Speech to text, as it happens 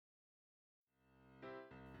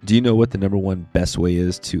Do you know what the number one best way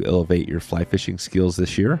is to elevate your fly fishing skills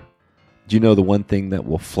this year? Do you know the one thing that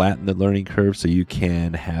will flatten the learning curve so you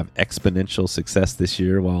can have exponential success this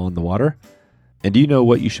year while on the water? And do you know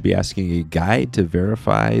what you should be asking a guide to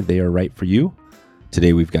verify they are right for you?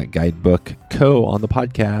 Today we've got Guidebook Co. on the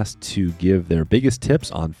podcast to give their biggest tips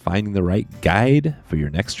on finding the right guide for your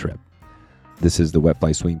next trip. This is the Wet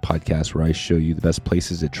Fly Swing podcast where I show you the best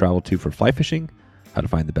places to travel to for fly fishing, how to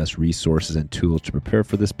find the best resources and tools to prepare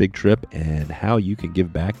for this big trip, and how you can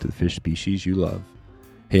give back to the fish species you love.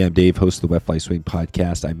 Hey, I'm Dave, host of the Wet Fly Swing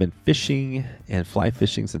podcast. I've been fishing and fly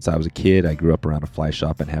fishing since I was a kid. I grew up around a fly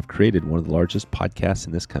shop and have created one of the largest podcasts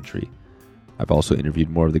in this country. I've also interviewed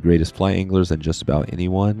more of the greatest fly anglers than just about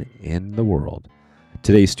anyone in the world.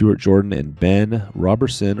 Today, Stuart, Jordan, and Ben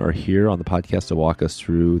Roberson are here on the podcast to walk us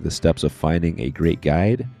through the steps of finding a great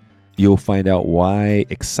guide. You'll find out why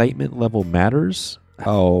excitement level matters,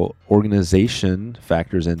 how organization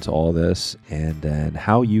factors into all this, and then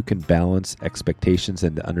how you can balance expectations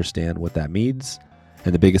and to understand what that means.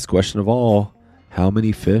 And the biggest question of all, how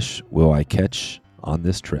many fish will I catch on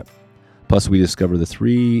this trip? Plus, we discover the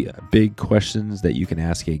three big questions that you can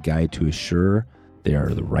ask a guide to assure they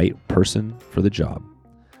are the right person for the job.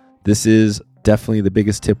 This is definitely the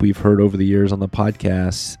biggest tip we've heard over the years on the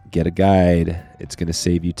podcast. Get a guide. It's going to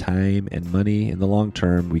save you time and money in the long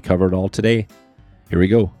term. We cover it all today. Here we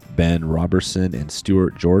go. Ben Roberson and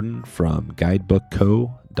Stuart Jordan from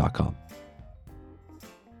guidebookco.com.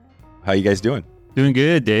 How you guys doing? Doing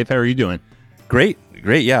good, Dave. How are you doing? Great.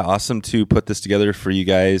 Yeah, awesome to put this together for you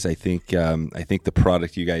guys. I think the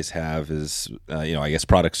product you guys have is, I guess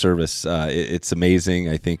product service. It's amazing.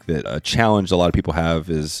 I think that a challenge a lot of people have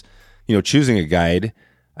is, choosing a guide.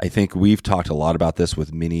 I think we've talked a lot about this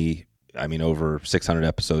with over 600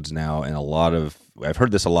 episodes now, and I've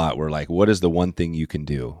heard this a lot. Where like, what is the one thing you can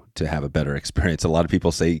do to have a better experience? A lot of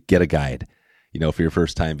people say get a guide, for your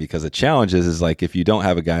first time, because the challenge is like if you don't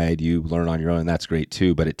have a guide, you learn on your own, and that's great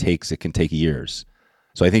too. But it can take years.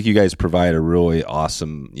 So I think you guys provide a really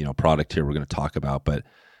awesome, product here we're going to talk about. But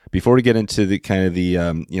before we get into the kind of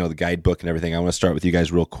the guidebook and everything, I want to start with you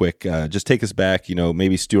guys real quick. Just take us back.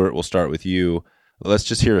 Maybe Stuart, we'll start with you. Let's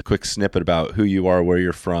just hear a quick snippet about who you are, where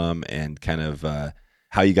you're from, and kind of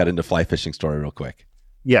how you got into fly fishing story real quick.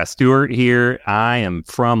 Yeah, Stuart here. I am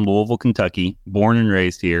from Louisville, Kentucky, born and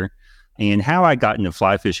raised here. And how I got into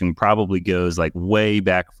fly fishing probably goes like way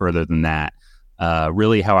back further than that.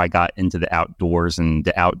 Really how I got into the outdoors, and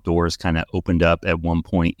the outdoors kind of opened up at one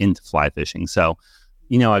point into fly fishing. So,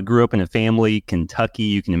 I grew up in a family, Kentucky,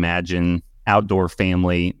 you can imagine, outdoor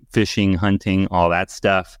family, fishing, hunting, all that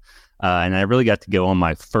stuff. And I really got to go on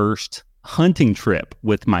my first hunting trip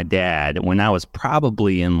with my dad when I was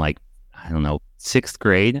probably in sixth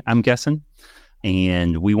grade, I'm guessing.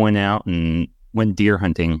 And we went out and went deer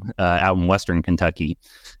hunting out in western Kentucky.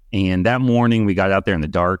 And that morning we got out there in the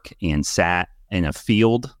dark and sat in a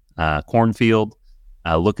field, cornfield,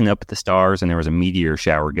 looking up at the stars, and there was a meteor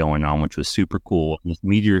shower going on, which was super cool. And this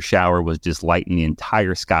meteor shower was just lighting the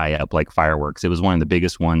entire sky up like fireworks. It was one of the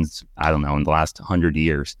biggest ones, in the last 100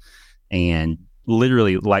 years. And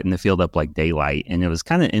literally lighting the field up like daylight. And it was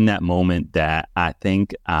kind of in that moment that I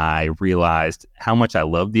think I realized how much I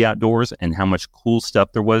loved the outdoors and how much cool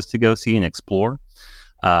stuff there was to go see and explore.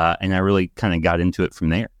 And I really kind of got into it from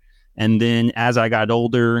there. And then as I got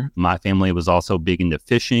older, my family was also big into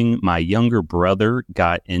fishing. My younger brother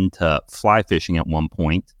got into fly fishing at one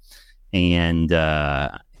point. And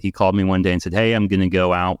he called me one day and said, "Hey, I'm going to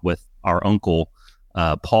go out with our uncle,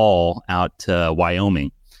 Paul, out to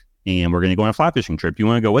Wyoming. And we're going to go on a fly fishing trip. You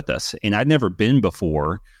want to go with us?" And I'd never been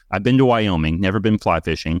before. I've been to Wyoming, never been fly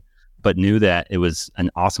fishing, but knew that it was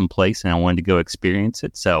an awesome place and I wanted to go experience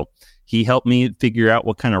it. So he helped me figure out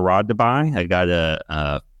what kind of rod to buy. I got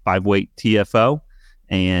a 5-weight TFO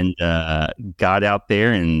and got out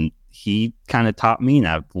there, and he kind of taught me, and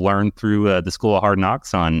I've learned through the School of Hard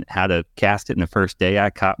Knocks on how to cast it. And the first day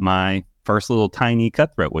I caught my first little tiny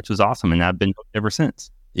cutthroat, which was awesome. And I've been hooked ever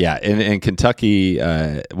since. Yeah, in Kentucky,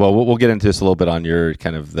 we'll get into this a little bit on your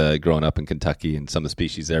kind of the growing up in Kentucky and some of the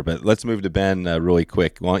species there, but let's move to Ben really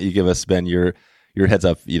quick. Why don't you give us, Ben, your heads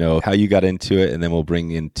up, how you got into it, and then we'll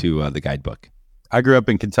bring into the guidebook. I grew up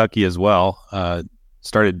in Kentucky as well.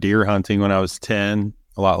 Started deer hunting when I was 10,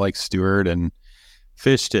 a lot like Stuart, and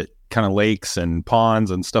fished at kind of lakes and ponds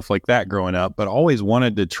and stuff like that growing up, but always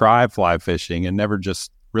wanted to try fly fishing and never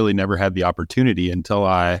had the opportunity until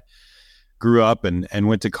I grew up and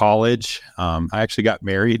went to college. I actually got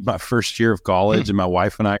married my first year of college, and my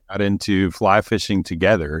wife and I got into fly fishing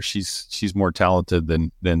together. She's more talented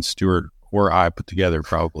than Stuart or I put together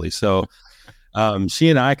probably. So she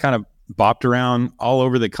and I kind of bopped around all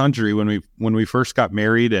over the country when we first got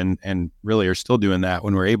married, and really are still doing that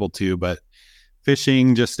when we're able to. But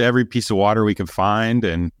fishing just every piece of water we could find,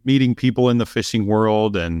 and meeting people in the fishing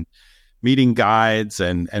world, and meeting guides,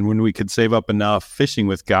 and when we could save up enough, fishing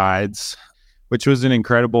with guides, which was an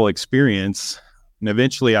incredible experience. And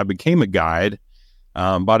eventually I became a guide,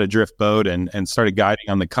 bought a drift boat and started guiding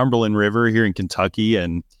on the Cumberland River here in Kentucky.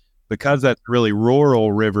 And because that's a really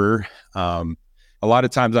rural river, a lot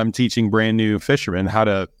of times I'm teaching brand new fishermen how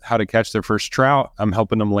to catch their first trout. I'm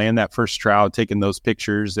helping them land that first trout, taking those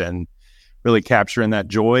pictures and really capturing that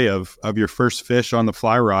joy of your first fish on the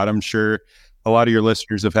fly rod. I'm sure a lot of your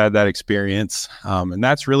listeners have had that experience. And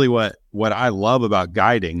that's really what I love about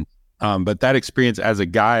guiding. But that experience as a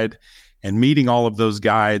guide and meeting all of those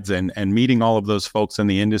guides and meeting all of those folks in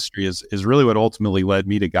the industry is really what ultimately led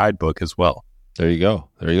me to Guidebook as well. There you go.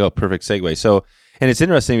 Perfect segue. So, and it's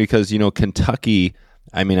interesting because, Kentucky,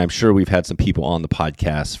 I mean, I'm sure we've had some people on the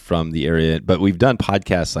podcast from the area, but we've done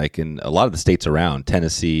podcasts like in a lot of the states around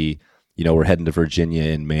Tennessee. We're heading to Virginia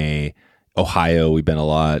in May. Ohio, we've been a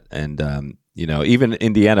lot. And, even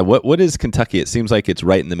Indiana. What is Kentucky? It seems like it's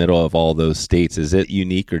right in the middle of all those states. Is it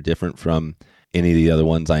unique or different from any of the other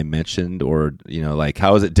ones I mentioned? Or,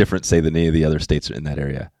 how is it different, say, than any of the other states in that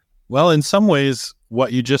area? Well, in some ways,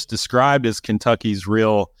 what you just described is Kentucky's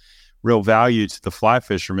real value to the fly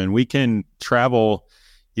fisherman. We can travel,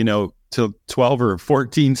 to 12 or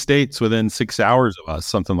 14 states within 6 hours of us,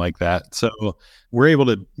 something like that. So we're able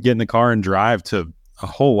to get in the car and drive to a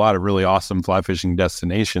whole lot of really awesome fly fishing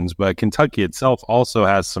destinations. But Kentucky itself also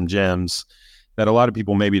has some gems that a lot of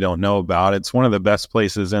people maybe don't know about. It's one of the best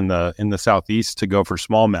places in the Southeast to go for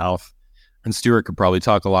smallmouth. And Stuart could probably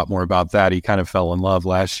talk a lot more about that. He kind of fell in love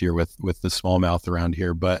last year with the smallmouth around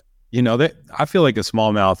here. But, I feel like a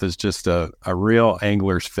smallmouth is just a real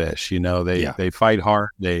angler's fish. They fight hard.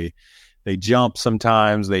 They jump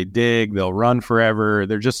sometimes. They dig. They'll run forever.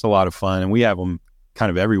 They're just a lot of fun. And we have them kind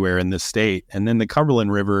of everywhere in this state. And then the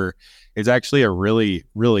Cumberland River is actually a really,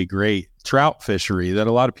 really great trout fishery that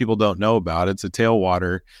a lot of people don't know about. It's a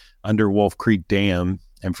tailwater under Wolf Creek Dam.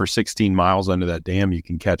 And for 16 miles under that dam, you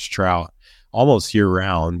can catch trout almost year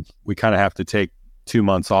round. We kind of have to take 2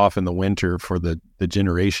 months off in the winter for the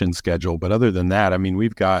generation schedule. But other than that, I mean,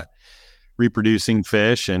 we've got reproducing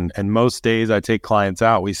fish, and most days I take clients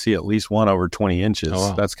out, we see at least one over 20 inches.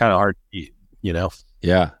 Oh, wow. That's kind of hard to eat,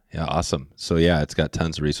 Yeah, awesome. So it's got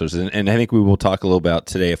tons of resources. And I think we will talk a little about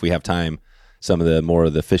today, if we have time, some of the more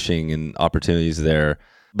of the fishing and opportunities there.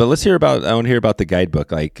 But I want to hear about the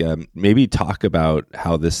Guidebook. Maybe talk about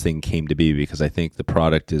how this thing came to be, because I think the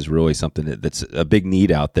product is really something that's a big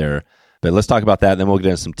need out there. But let's talk about that, and then we'll get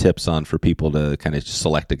into some tips for people to kind of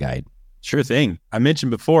select a guide. Sure thing. I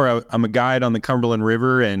mentioned before, I'm a guide on the Cumberland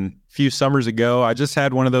River, and a few summers ago, I just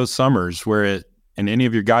had one of those summers where and any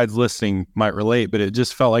of your guides listening might relate, but it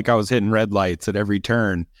just felt like I was hitting red lights at every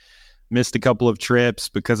turn. Missed a couple of trips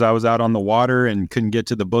because I was out on the water and couldn't get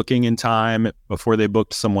to the booking in time before they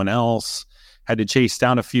booked someone else. Had to chase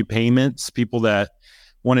down a few payments, people that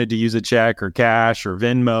wanted to use a check or cash or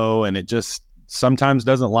Venmo, and it just sometimes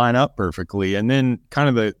doesn't line up perfectly. And then kind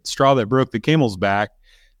of the straw that broke the camel's back,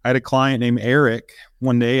 I had a client named Eric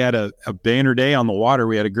one day, had a banner day on the water.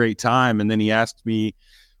 We had a great time. And then he asked me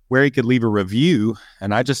where he could leave a review,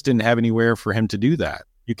 and I just didn't have anywhere for him to do that.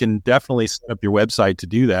 You can definitely set up your website to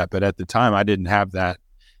do that, but at the time I didn't have that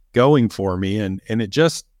going for me. And it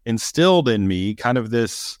just instilled in me kind of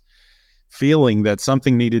this feeling that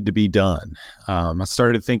something needed to be done. I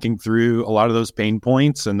started thinking through a lot of those pain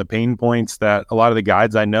points and the pain points that a lot of the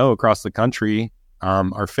guides I know across the country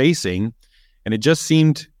are facing. And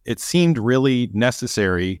it seemed really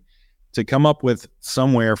necessary to come up with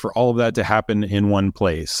somewhere for all of that to happen in one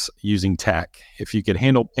place using tech. If you could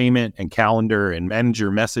handle payment and calendar and manage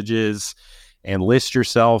your messages and list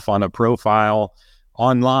yourself on a profile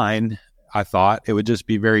online, I thought it would just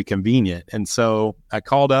be very convenient. And so I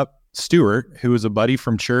called up Stuart, who was a buddy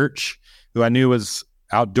from church, who I knew was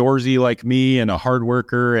outdoorsy like me and a hard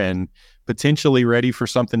worker and potentially ready for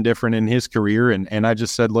something different in his career. And I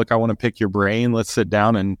just said, look, I want to pick your brain. Let's sit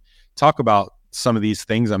down and talk about some of these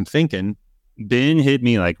things I'm thinking. Ben hit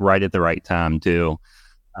me right at the right time too.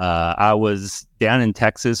 I was down in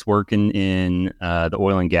Texas working in the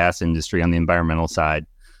oil and gas industry on the environmental side,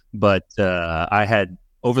 but I had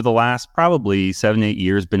over the last probably 7-8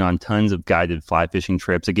 years been on tons of guided fly fishing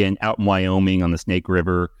trips, again out in Wyoming on the Snake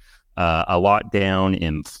River, a lot down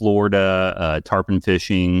in Florida, tarpon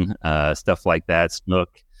fishing, stuff like that,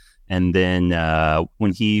 snook. And then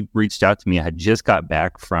when he reached out to me, I had just got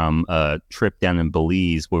back from a trip down in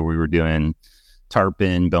Belize where we were doing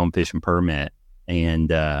tarpon, bonefish, and permit. And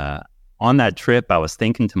on that trip, I was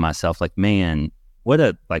thinking to myself, like, man, what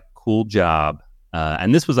a like cool job.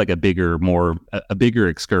 And this was like a bigger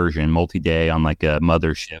excursion, multi-day on like a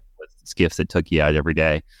mothership with skiffs that took you out every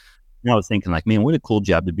day. And I was thinking like, man, what a cool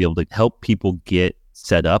job to be able to help people get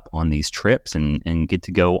set up on these trips and get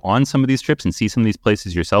to go on some of these trips and see some of these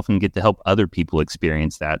places yourself and get to help other people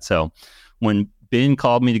experience that. So when Ben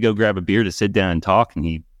called me to go grab a beer to sit down and talk, and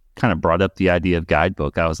he kind of brought up the idea of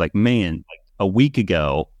guidebook, I was like, man, like a week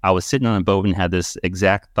ago, I was sitting on a boat and had this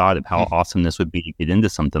exact thought of how awesome this would be to get into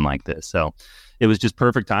something like this. So it was just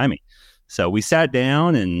perfect timing. So we sat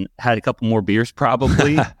down and had a couple more beers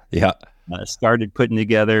probably. Yeah. Started putting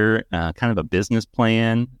together kind of a business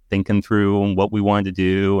plan, thinking through what we wanted to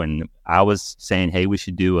do. And I was saying, hey, we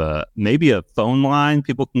should do maybe a phone line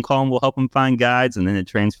people can call and we'll help them find guides. And then it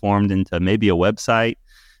transformed into maybe a website.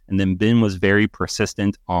 And then Ben was very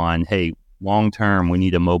persistent on, hey, long term, we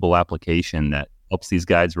need a mobile application that helps these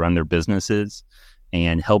guides run their businesses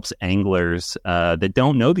and helps anglers that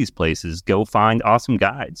don't know these places go find awesome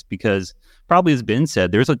guides. Because probably as Ben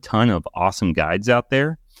said, there's a ton of awesome guides out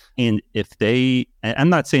there. And I'm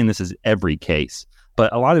not saying this is every case,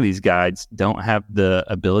 but a lot of these guides don't have the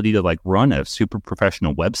ability to like run a super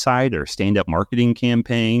professional website or stand up marketing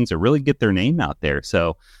campaigns or really get their name out there.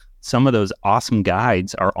 So some of those awesome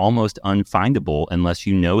guides are almost unfindable unless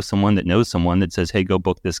you know someone that says, hey, go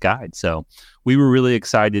book this guide. So we were really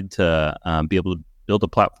excited to be able to build a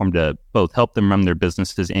platform to both help them run their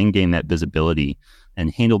businesses and gain that visibility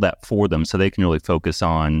and handle that for them so they can really focus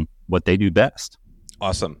on what they do best.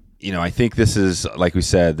 Awesome. I think this is, like we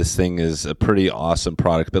said, this thing is a pretty awesome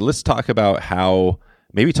product, but let's talk about how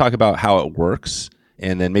it works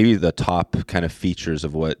and then maybe the top kind of features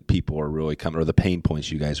of what people are really coming, or the pain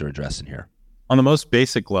points you guys are addressing here. On the most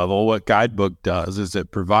basic level, what Guidebook does is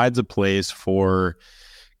it provides a place for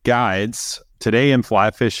guides today in fly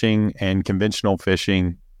fishing and conventional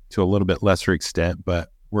fishing to a little bit lesser extent,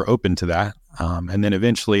 but we're open to that. And then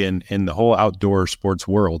eventually in the whole outdoor sports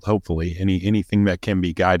world, hopefully anything that can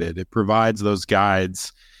be guided, it provides those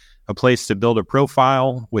guides a place to build a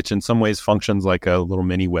profile, which in some ways functions like a little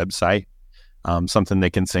mini website, something they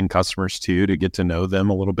can send customers to get to know them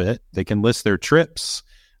a little bit. They can list their trips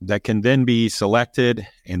that can then be selected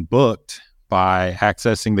and booked by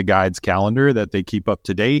accessing the guide's calendar that they keep up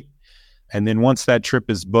to date. And then once that trip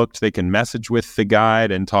is booked, they can message with the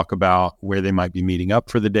guide and talk about where they might be meeting up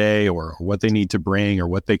for the day or what they need to bring or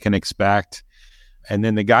what they can expect. And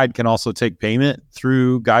then the guide can also take payment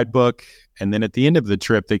through Guidebook. And then at the end of the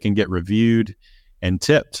trip, they can get reviewed and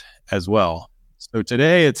tipped as well. So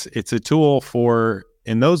today it's a tool for,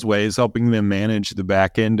 in those ways, helping them manage the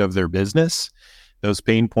back end of their business. Those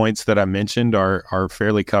pain points that I mentioned are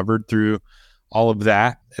fairly covered through all of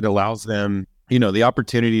that. It allows them the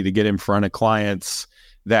opportunity to get in front of clients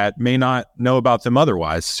that may not know about them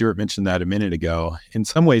otherwise. Stuart mentioned that a minute ago. In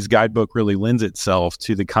some ways, Guidebook really lends itself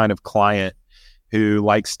to the kind of client who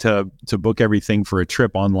likes to book everything for a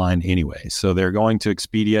trip online anyway. So they're going to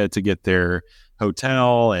Expedia to get their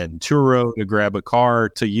hotel and Turo to grab a car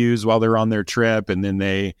to use while they're on their trip. And then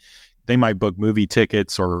they might book movie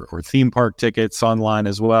tickets or theme park tickets online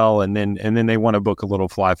as well. And then they want to book a little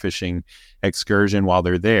fly fishing excursion while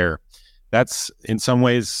they're there. That's, in some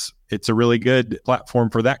ways, it's a really good platform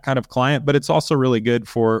for that kind of client, but it's also really good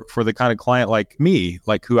for the kind of client like me,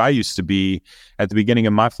 like who I used to be at the beginning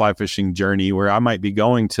of my fly fishing journey, where I might be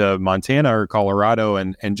going to Montana or Colorado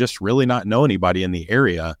and just really not know anybody in the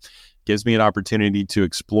area. Gives me an opportunity to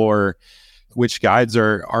explore which guides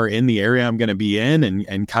are in the area I'm going to be in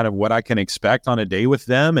and kind of what I can expect on a day with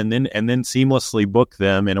them, and then seamlessly book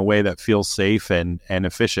them in a way that feels safe and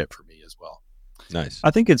efficient for me as well. Nice.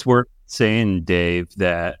 I think it's worth saying, Dave,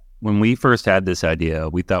 that when we first had this idea,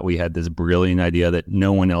 we thought we had this brilliant idea that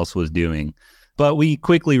no one else was doing. But we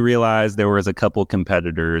quickly realized there was a couple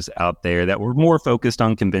competitors out there that were more focused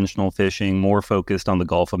on conventional fishing, more focused on the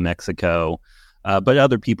Gulf of Mexico, but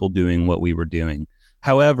other people doing what we were doing.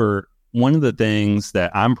 However, one of the things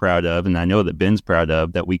that I'm proud of, and I know that Ben's proud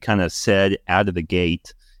of, that we kind of said out of the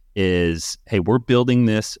gate is, hey, we're building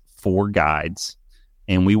this for guides.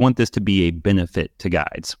 And we want this to be a benefit to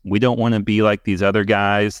guides. We don't want to be like these other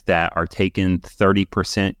guys that are taking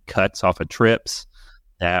 30% cuts off of trips,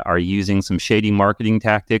 that are using some shady marketing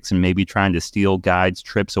tactics and maybe trying to steal guides'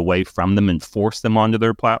 trips away from them and force them onto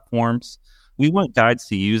their platforms. We want guides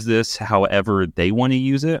to use this however they want to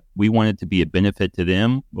use it. We want it to be a benefit to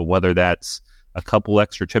them, but whether that's a couple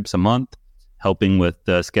extra trips a month, helping with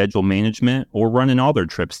schedule management, or running all their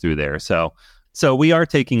trips through there. So we are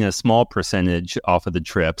taking a small percentage off of the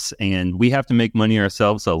trips, and we have to make money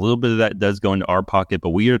ourselves. So a little bit of that does go into our pocket,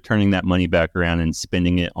 but we are turning that money back around and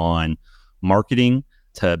spending it on marketing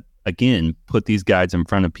to, again, put these guides in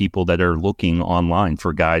front of people that are looking online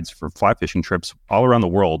for guides for fly fishing trips all around the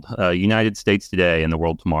world, United States today and the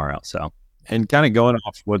world tomorrow. So, and kind of going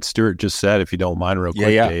off what Stuart just said, if you don't mind, real quick,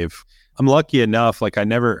 Dave. I'm lucky enough. Like I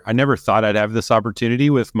never thought I'd have this opportunity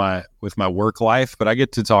with my work life, but I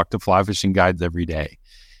get to talk to fly fishing guides every day.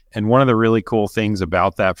 And one of the really cool things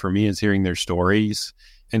about that for me is hearing their stories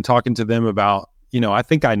and talking to them about, I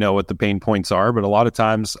think I know what the pain points are, but a lot of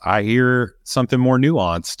times I hear something more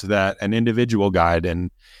nuanced that an individual guide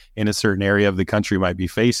in a certain area of the country might be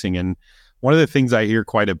facing. And one of the things I hear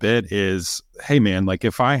quite a bit is, hey man, like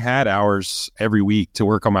if I had hours every week to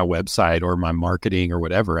work on my website or my marketing or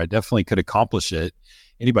whatever, I definitely could accomplish it.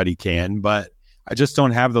 Anybody can, but I just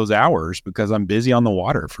don't have those hours because I'm busy on the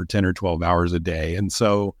water for 10 or 12 hours a day. And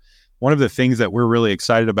so one of the things that we're really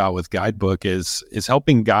excited about with Guidebook is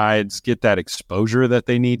helping guides get that exposure that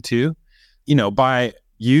they need to, by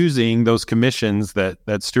using those commissions that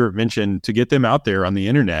Stuart mentioned to get them out there on the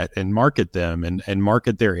internet and market them and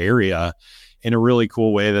market their area in a really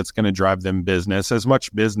cool way that's going to drive them business, as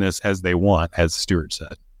much business as they want, as Stuart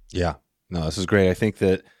said. Yeah, no, this is great. I think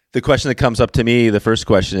that the question that comes up to me, the first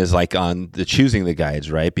question is like on the choosing the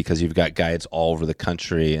guides, right? Because you've got guides all over the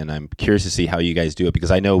country, and I'm curious to see how you guys do it,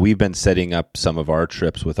 because I know we've been setting up some of our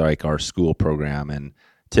trips with like our school program, and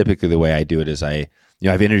typically the way I do it is I've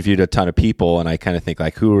interviewed a ton of people, and I kind of think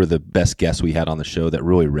like, who are the best guests we had on the show that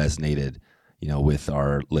really resonated, with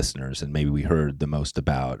our listeners, and maybe we heard the most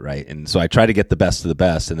about, right? And so I try to get the best of the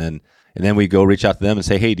best, and then we go reach out to them and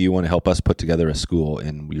say, hey, do you want to help us put together a school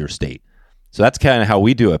in your state? So that's kind of how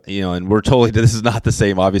we do it, and we're totally, this is not the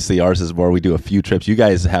same. Obviously, ours is more, we do a few trips. You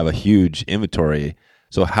guys have a huge inventory.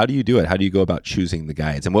 So how do you do it? How do you go about choosing the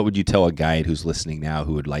guides? And what would you tell a guide who's listening now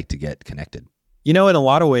who would like to get connected? In a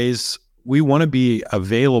lot of ways, we want to be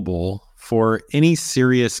available for any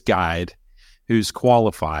serious guide who's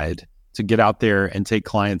qualified to get out there and take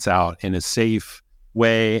clients out in a safe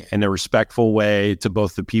way and a respectful way to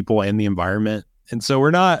both the people and the environment. And so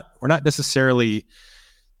we're not necessarily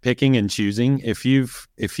picking and choosing. If you've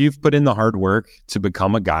put in the hard work to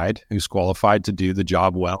become a guide who's qualified to do the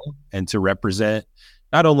job well and to represent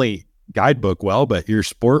not only Guidebook well, but your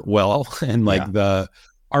sport well, and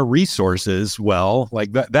our resources well,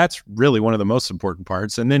 like that's really one of the most important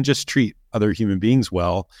parts. And then just treat other human beings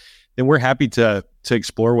well, then we're happy to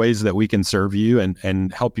explore ways that we can serve you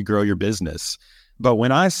and help you grow your business. But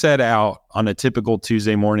when I set out on a typical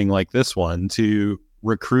Tuesday morning like this one to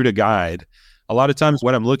recruit a guide, a lot of times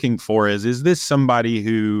what I'm looking for is this somebody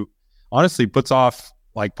who honestly puts off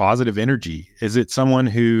like positive energy? Is it someone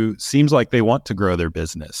who seems like they want to grow their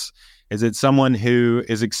business? Is it someone who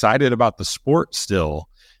is excited about the sport still?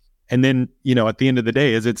 And then, at the end of the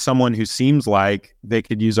day, is it someone who seems like they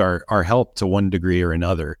could use our help to one degree or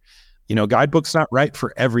another? Guidebook's not right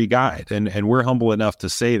for every guide. And we're humble enough to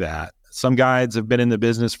say that. Some guides have been in the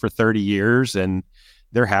business for 30 years and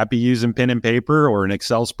they're happy using pen and paper or an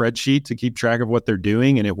Excel spreadsheet to keep track of what they're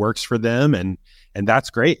doing, and it works for them. And that's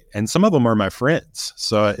great. And some of them are my friends.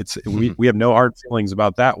 So we have no hard feelings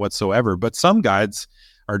about that whatsoever. But some guides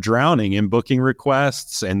are drowning in booking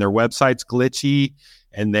requests and their website's glitchy,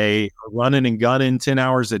 and they are running and gunning 10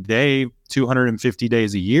 hours a day, 250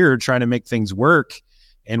 days a year, trying to make things work.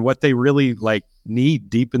 And what they really need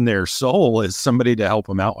deep in their soul is somebody to help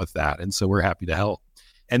them out with that. And so we're happy to help.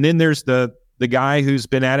 And then there's the guy who's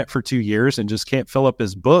been at it for 2 years and just can't fill up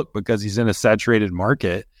his book because he's in a saturated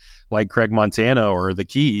market like Craig, Montana or the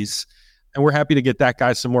Keys. And we're happy to get that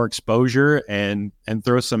guy some more exposure and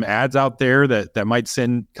throw some ads out there that might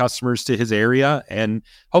send customers to his area and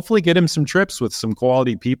hopefully get him some trips with some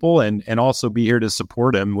quality people and also be here to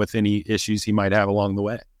support him with any issues he might have along the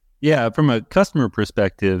way. Yeah, from a customer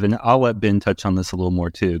perspective, and I'll let Ben touch on this a little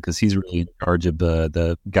more too, because he's really in charge of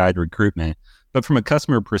the guide recruitment. But from a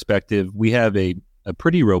customer perspective, we have a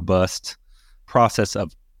pretty robust process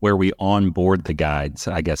of where we onboard the guides,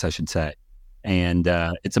 I guess I should say. And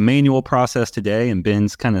it's a manual process today, and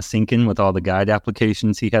Ben's kind of sinking with all the guide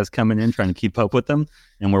applications he has coming in, trying to keep up with them.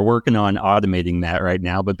 And we're working on automating that right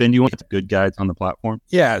now. But Ben, do you want good guides on the platform?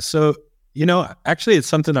 Yeah. So, actually it's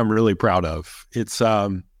something I'm really proud of. It's,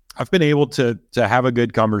 I've been able to have a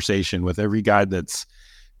good conversation with every guide that's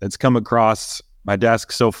come across my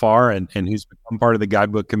desk so far and who's become part of the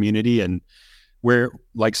Guidebook community. And where,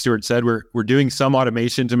 like Stuart said, we're doing some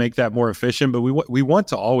automation to make that more efficient, but we want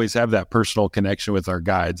to always have that personal connection with our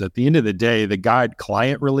guides. At the end of the day, the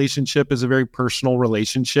guide-client relationship is a very personal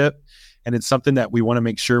relationship, and it's something that we want to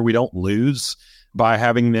make sure we don't lose. by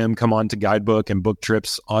having them come on to Guidebook and book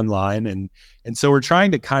trips online. And so we're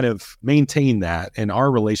trying to kind of maintain that in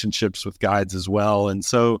our relationships with guides as well. And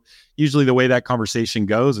so usually the way that conversation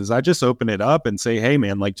goes is I just open it up and say, hey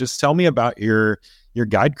man, like just tell me about your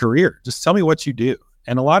guide career. Just tell me what you do.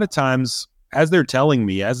 And a lot of times as they're telling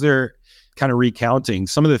me, as they're kind of recounting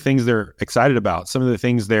some of the things they're excited about, some of the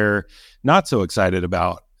things they're not so excited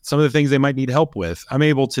about, some of the things they might need help with, I'm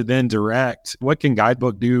able to then direct what can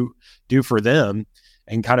Guidebook do for them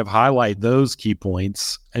and kind of highlight those key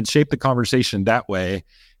points and shape the conversation that way.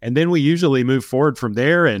 And then we usually move forward from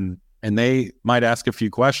there and they might ask a few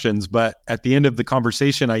questions, but at the end of the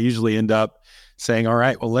conversation, I usually end up saying, all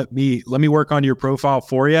right, well, let me work on your profile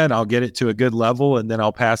for you and I'll get it to a good level and then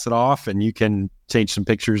I'll pass it off and you can change some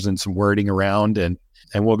pictures and some wording around and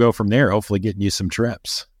we'll go from there, hopefully getting you some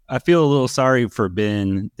trips. I feel a little sorry for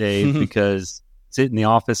Ben, Dave, because sit in the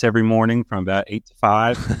office every morning from about 8 to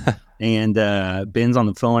 5 and Ben's on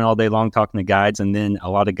the phone all day long talking to guides, and then a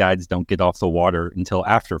lot of guides don't get off the water until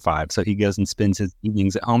after 5, so he goes and spends his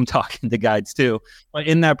evenings at home talking to guides too. But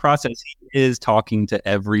in that process, he is talking to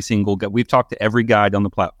every single guide. We've talked to every guide on the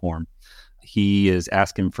platform. He is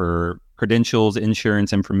asking for credentials,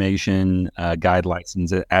 insurance information, guide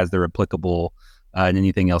licenses as they're applicable, and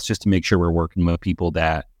anything else, just to make sure we're working with people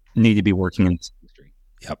that need to be working in this industry.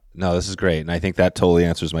 Yep. No, this is great. And I think that totally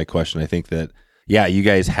answers my question. I think that, yeah, you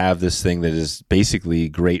guys have this thing that is basically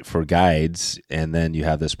great for guides, and then you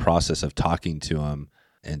have this process of talking to them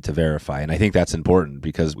and to verify. And I think that's important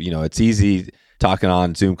because, it's easy talking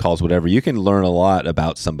on Zoom calls, whatever. You can learn a lot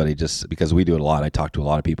about somebody just because we do it a lot. I talk to a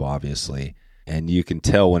lot of people, obviously, and you can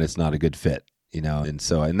tell when it's not a good fit.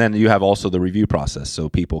 And then you have also the review process, so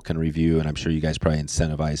people can review, and I'm sure you guys probably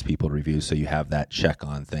incentivize people to review, so you have that check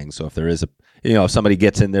on things. So if there is if somebody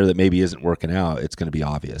gets in there that maybe isn't working out, it's going to be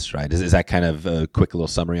obvious, right? Is that kind of a quick little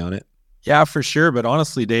summary on it? Yeah, for sure. But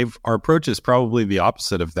honestly, Dave, our approach is probably the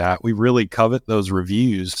opposite of that. We really covet those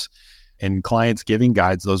reviews and clients giving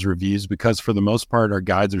guides those reviews because for the most part, our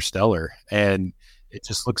guides are stellar. And it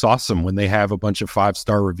just looks awesome when they have a bunch of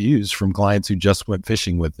 5-star reviews from clients who just went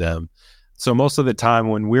fishing with them. So most of the time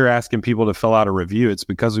when we're asking people to fill out a review, it's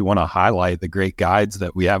because we want to highlight the great guides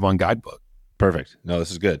that we have on Guidebook. Perfect. No, this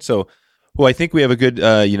is good. So, well, I think we have a good,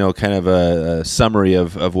 kind of a summary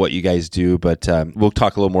of what you guys do, but we'll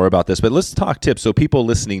talk a little more about this. But let's talk tips. So people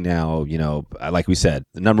listening now, like we said,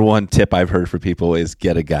 the number one tip I've heard for people is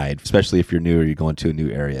get a guide, especially if you're new or you're going to a new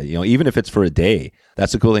area. Even if it's for a day,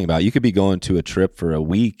 that's the cool thing about it. You could be going to a trip for a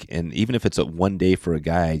week, and even if it's a one day for a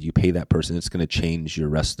guide, you pay that person, it's going to change your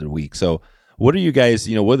rest of the week. So what are you guys,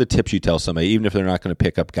 what are the tips you tell somebody, even if they're not going to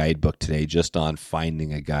pick up Guidebook today, just on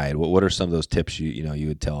finding a guide? What are some of those tips you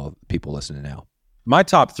would tell people listening now? My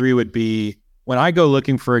top 3 would be when I go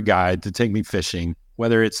looking for a guide to take me fishing,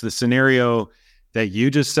 whether it's the scenario that you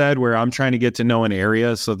just said where I'm trying to get to know an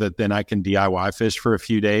area so that then I can DIY fish for a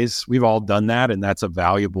few days. We've all done that, and that's a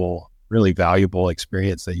really valuable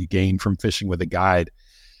experience that you gain from fishing with a guide.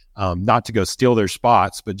 Not to go steal their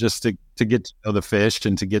spots, but just to get to know the fish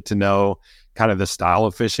and to get to know kind of the style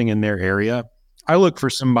of fishing in their area. I look for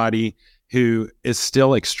somebody who is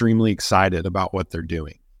still extremely excited about what they're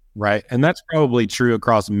doing, right? And that's probably true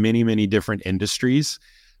across many, many different industries.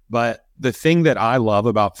 But the thing that I love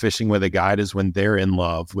about fishing with a guide is when they're in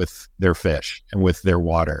love with their fish and with their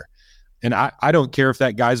water. And I don't care if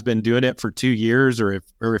that guy's been doing it for 2 years or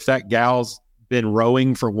if that gal's been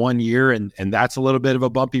rowing for 1 year and that's a little bit of a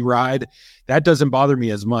bumpy ride. That doesn't bother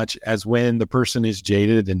me as much as when the person is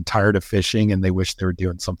jaded and tired of fishing and they wish they were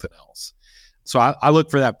doing something else. So I look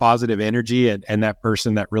for that positive energy and that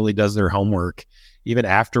person that really does their homework even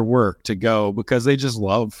after work to go because they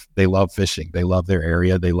love fishing. They love their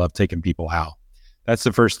area. They love taking people out. That's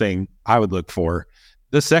the first thing I would look for.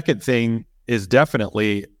 The second thing is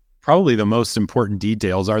definitely probably the most important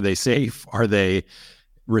details. Are they safe? Are they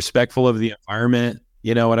respectful of the environment?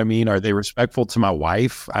 You know what I mean? Are they respectful to my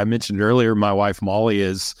wife? I mentioned earlier, my wife, Molly,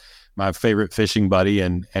 is my favorite fishing buddy.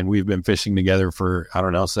 And we've been fishing together for,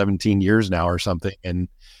 17 years now or something. And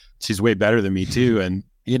she's way better than me too. And,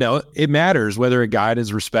 it matters whether a guide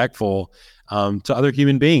is respectful to other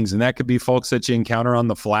human beings. And that could be folks that you encounter on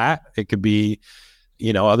the flat. It could be,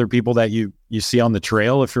 other people that you see on the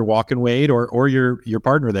trail if you're walking Wade or your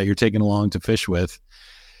partner that you're taking along to fish with.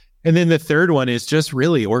 And then the third one is just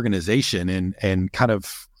really organization and kind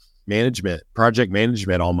of management, project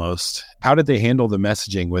management almost. How did they handle the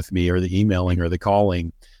messaging with me or the emailing or the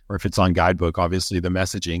calling, or if it's on Guidebook, obviously the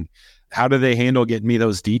messaging? How do they handle getting me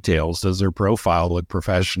those details? Does their profile look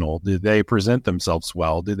professional? Do they present themselves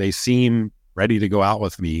well? Do they seem ready to go out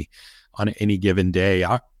with me on any given day?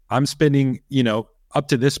 I'm spending, up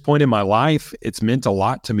to this point in my life, it's meant a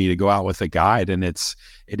lot to me to go out with a guide, and it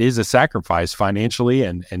is a sacrifice financially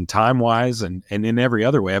and time wise and in every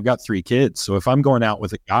other way. I've got 3 kids. So if I'm going out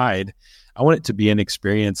with a guide, I want it to be an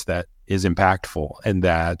experience that is impactful and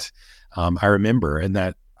that I remember and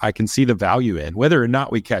that I can see the value in, whether or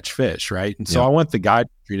not we catch fish, right? And so I want the guide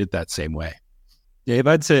to treat it that same way. Dave,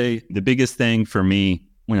 I'd say the biggest thing for me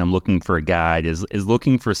when I'm looking for a guide is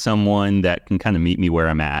looking for someone that can kind of meet me where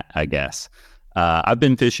I'm at, I guess. I've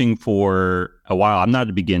been fishing for a while. I'm not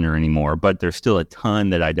a beginner anymore, but there's still a ton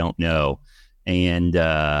that I don't know. And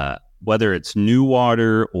whether it's new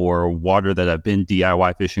water or water that I've been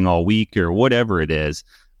DIY fishing all week or whatever it is,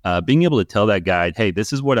 being able to tell that guide, hey,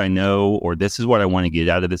 this is what I know, or this is what I want to get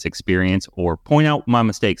out of this experience, or point out my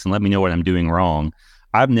mistakes and let me know what I'm doing wrong.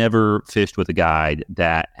 I've never fished with a guide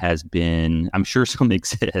that has been, I'm sure some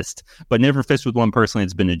exist, but never fished with one personally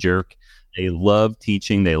that's been a jerk. They love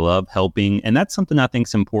teaching. They love helping. And that's something I think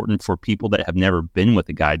is important for people that have never been with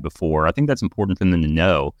a guide before. I think that's important for them to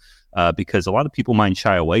know because a lot of people might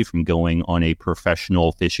shy away from going on a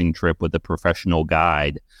professional fishing trip with a professional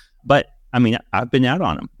guide. But I mean, I've been out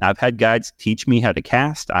on them. I've had guides teach me how to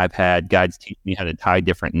cast. I've had guides teach me how to tie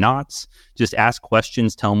different knots. Just ask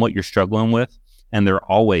questions, tell them what you're struggling with. And they're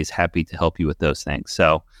always happy to help you with those things.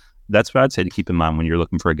 So that's what I'd say to keep in mind when you're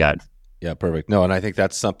looking for a guide. Yeah, perfect. No, and I think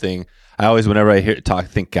that's something I always, whenever I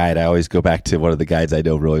think guide, I always go back to one of the guides I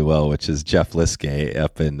know really well, which is Jeff Liskay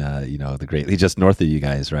up in, he's just north of you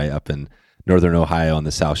guys, right? Up in northern Ohio on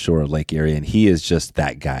the South Shore of Lake Erie. And he is just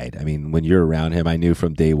that guide. I mean, when you're around him, I knew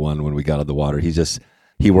from day one when we got on the water,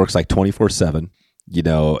 he works like 24/7.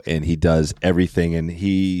 And he does everything, and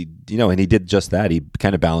he did just that. He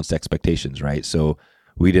kind of balanced expectations, right? So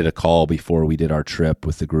we did a call before we did our trip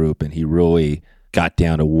with the group, and he really got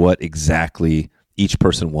down to what exactly each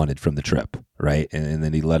person wanted from the trip, right? And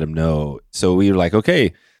then he let them know. So we were like,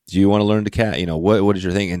 okay, do you want to learn to cast? What is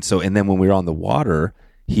your thing? And then when we were on the water,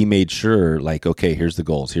 he made sure, like, okay, here's the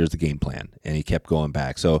goals, here's the game plan, and he kept going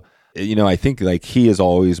back. So I think like he is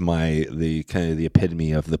always the kind of the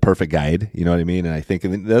epitome of the perfect guide. You know what I mean? And I think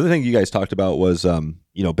the other thing you guys talked about was,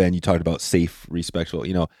 Ben, you talked about safe, respectful.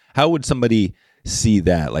 How would somebody see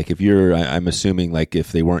that? Like if I'm assuming like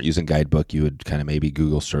if they weren't using guidebook, you would kind of maybe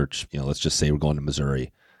Google search, let's just say we're going to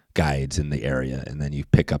Missouri, guides in the area, and then you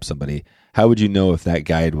pick up somebody. How would you know if that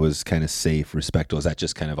guide was kind of safe, respectful? Is that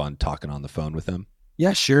just kind of on talking on the phone with them?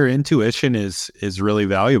 Yeah, sure. Intuition is really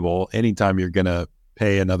valuable anytime you're going to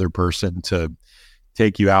pay another person to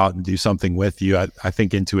take you out and do something with you. I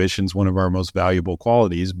think intuition is one of our most valuable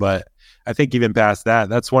qualities, but I think even past that,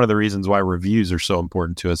 that's one of the reasons why reviews are so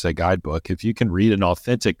important to us at Guidebook. If you can read an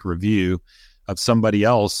authentic review of somebody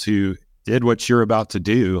else who did what you're about to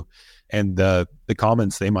do and the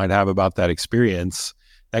comments they might have about that experience,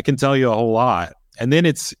 that can tell you a whole lot. And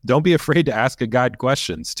then don't be afraid to ask a guide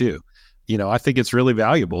questions too. I think it's really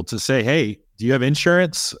valuable to say, hey, do you have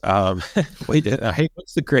insurance? Hey,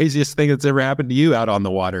 what's the craziest thing that's ever happened to you out on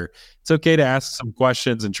the water? It's okay to ask some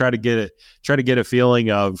questions and try to get a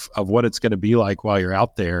feeling of what it's going to be like while you're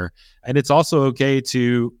out there. And it's also okay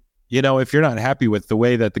to, if you're not happy with the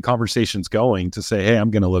way that the conversation's going, to say, hey,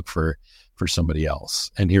 I'm going to look for somebody else.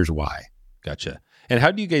 And here's why. Gotcha. And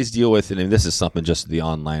how do you guys deal with it? And this is something just the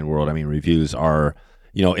online world. I mean, reviews are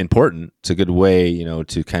important. It's a good way,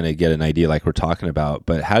 to kind of get an idea like we're talking about.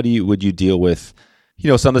 But would you deal with,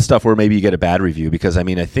 some of the stuff where maybe you get a bad review? Because I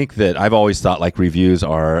mean, I think that I've always thought like reviews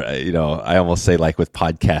are, I almost say like with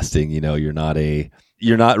podcasting,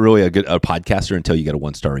 you're not really a podcaster until you get a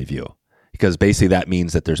 1-star review. Because basically that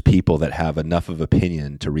means that there's people that have enough of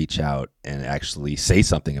opinion to reach out and actually say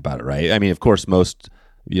something about it, right? I mean, of course, most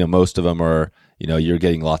of them are, you're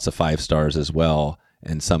getting lots of 5 stars as well,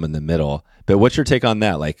 and some in the middle. But what's your take on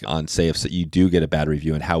that? Like on say if you do get a bad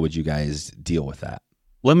review, and how would you guys deal with that?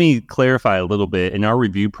 Let me clarify a little bit. In our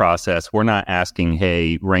review process, we're not asking,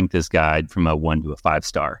 hey, rank this guide from a 1 to a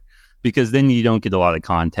 5-star, because then you don't get a lot of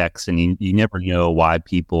context and you never know why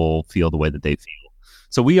people feel the way that they feel.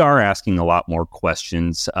 So we are asking a lot more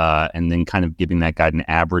questions and then kind of giving that guide an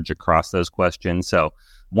average across those questions. So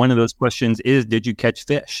one of those questions is, did you catch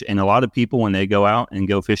fish? And a lot of people, when they go out and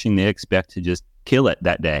go fishing, they expect to just kill it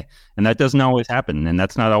that day. And that doesn't always happen. And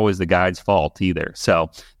that's not always the guide's fault either. So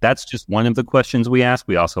that's just one of the questions we ask.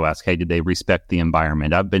 We also ask, hey, did they respect the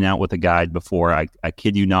environment? I've been out with a guide before. I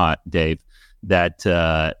kid you not, Dave,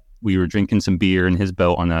 that we were drinking some beer in his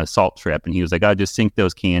boat on a salt trip. And he was like, oh, just sink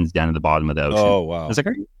those cans down to the bottom of the ocean. Oh, wow. I was like,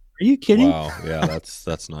 are you kidding? Wow. Yeah,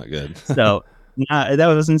 that's not good. So that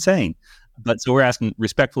was insane. But so we're asking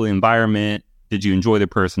respectful environment. Did you enjoy their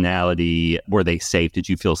personality? Were they safe? Did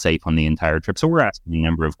you feel safe on the entire trip? So we're asking a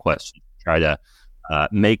number of questions to try to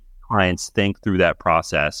make clients think through that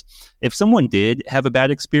process. If someone did have a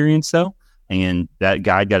bad experience though, and that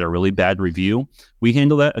guide got a really bad review, we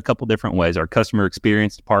handle that a couple different ways. Our customer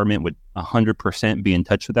experience department would 100% be in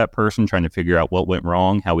touch with that person, trying to figure out what went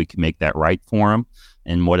wrong, how we can make that right for them,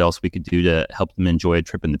 and what else we could do to help them enjoy a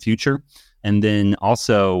trip in the future. And then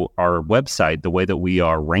also our website, the way that we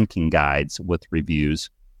are ranking guides with reviews,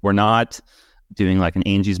 we're not doing like an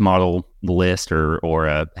Angie's model list or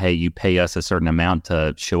a, hey, you pay us a certain amount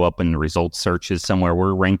to show up in the results searches somewhere.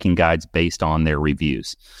 We're ranking guides based on their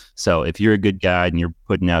reviews. So if you're a good guide and you're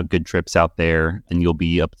putting out good trips out there, then you'll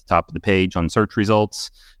be up at the top of the page on search results.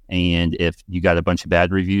 And if you got a bunch of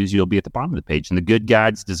bad reviews, you'll be at the bottom of the page. And the good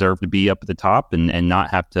guides deserve to be up at the top and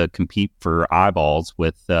not have to compete for eyeballs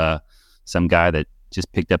with some guy that just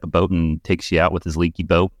picked up a boat and takes you out with his leaky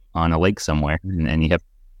boat on a lake somewhere, and you have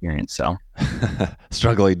experience. So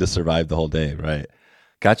struggling to survive the whole day, right?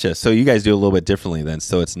 Gotcha. So you guys do a little bit differently then.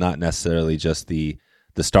 So it's not necessarily just the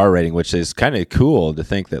star rating, which is kind of cool to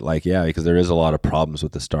think that, like, yeah, because there is a lot of problems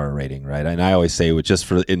with the star rating, right? And I always say, just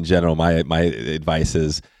for in general, my advice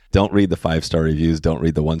is don't read the 5-star reviews, don't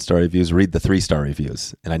read the 1-star reviews, read the 3-star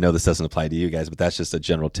reviews. And I know this doesn't apply to you guys, but that's just a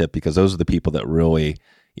general tip, because those are the people that really,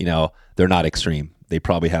 they're not extreme. They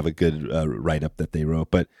probably have a good write-up that they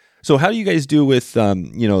wrote. But so how do you guys do with,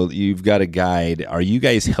 you've got a guide. Are you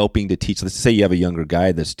guys helping to teach? Let's say you have a younger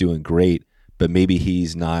guide that's doing great, but maybe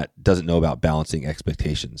he's doesn't know about balancing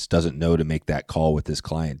expectations, doesn't know to make that call with his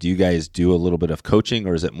client. Do you guys do a little bit of coaching,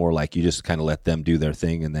 or is it more like you just kind of let them do their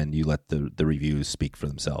thing and then you let the reviews speak for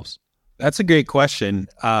themselves? That's a great question.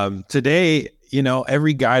 Today,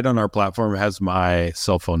 every guide on our platform has my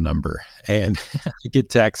cell phone number, and I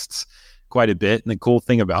get texts quite a bit. And the cool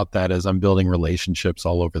thing about that is I'm building relationships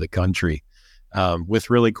all over the country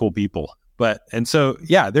with really cool people. And so,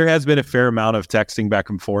 there has been a fair amount of texting back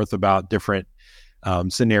and forth about different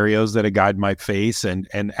scenarios that a guide might face. And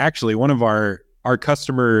actually, one of our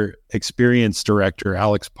customer experience director,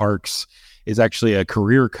 Alex Parks, is actually a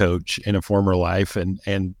career coach in a former life.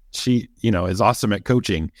 And she, is awesome at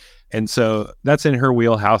coaching. And so that's in her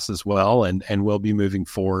wheelhouse as well, and we'll be moving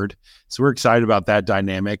forward. So we're excited about that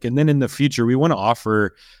dynamic. And then in the future, we want to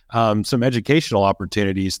offer some educational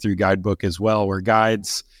opportunities through Guidebook as well, where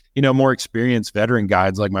guides, more experienced veteran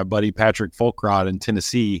guides like my buddy Patrick Folkrod in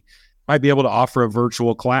Tennessee might be able to offer a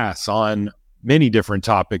virtual class on many different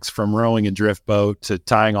topics, from rowing a drift boat to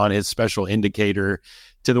tying on his special indicator,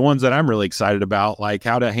 to the ones that I'm really excited about, like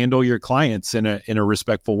how to handle your clients in a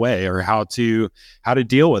respectful way, or how to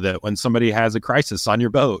deal with it when somebody has a crisis on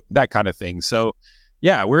your boat, that kind of thing. So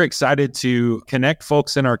we're excited to connect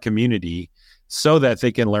folks in our community so that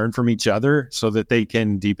they can learn from each other, so that they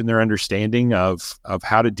can deepen their understanding of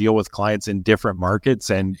how to deal with clients in different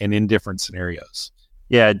markets and in different scenarios.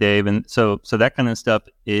 Yeah, Dave. And so that kind of stuff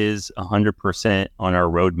is 100% on our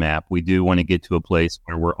roadmap. We do want to get to a place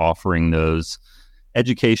where we're offering those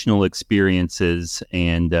educational experiences,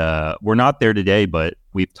 and we're not there today, but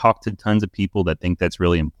we've talked to tons of people that think that's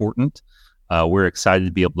really important. We're excited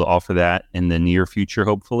to be able to offer that in the near future,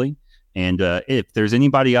 hopefully. And if there's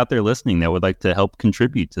anybody out there listening that would like to help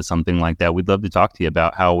contribute to something like that, we'd love to talk to you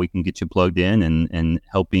about how we can get you plugged in and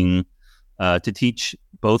helping to teach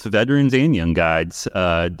both veterans and young guides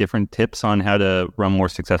different tips on how to run more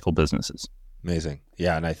successful businesses. Amazing.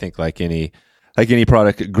 Yeah. And I think like any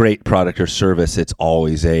product, great product or service, it's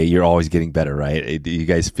always you're always getting better, right? You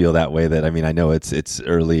guys feel that way? That, I mean, I know it's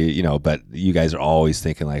early, but you guys are always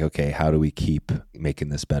thinking like, okay, how do we keep making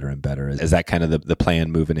this better and better? Is that kind of the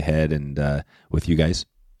plan moving ahead and with you guys?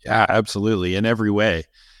 Yeah, absolutely. In every way.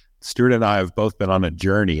 Stuart and I have both been on a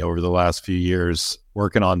journey over the last few years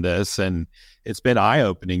working on this, and it's been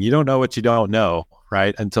eye-opening. You don't know what you don't know,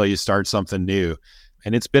 right? Until you start something new.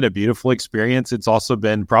 And it's been a beautiful experience. It's also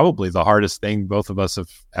been probably the hardest thing both of us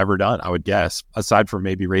have ever done, I would guess, aside from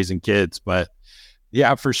maybe raising kids. But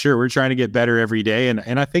yeah, for sure, we're trying to get better every day,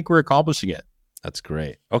 and I think we're accomplishing it. That's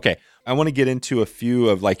great. Okay. I want to get into a few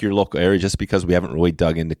of like your local area, just because we haven't really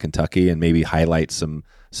dug into Kentucky, and maybe highlight some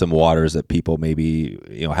waters that people maybe,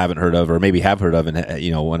 haven't heard of, or maybe have heard of and,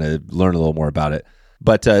 want to learn a little more about it.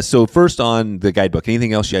 But so first on the guidebook,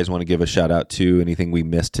 anything else you guys want to give a shout out to? Anything we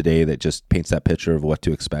missed today that just paints that picture of what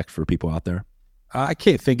to expect for people out there? I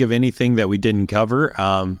can't think of anything that we didn't cover.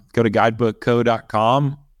 Go to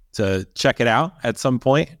guidebookco.com to check it out at some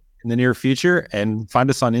point in the near future, and find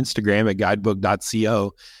us on Instagram at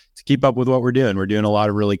guidebook.co to keep up with what we're doing. We're doing a lot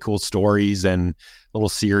of really cool stories and little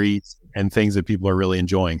series and things that people are really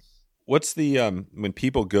enjoying. What's the, when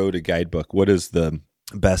people go to Guidebook, what is the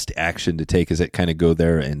best action to take? Is it kind of go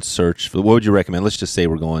there and search for, what would you recommend? Let's just say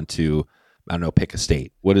we're going to I don't know, pick a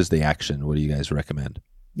state. What is the action? What do you guys recommend?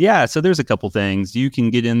 Yeah, so there's a couple things. You can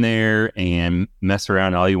get in there and mess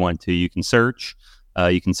around all you want to. You can search.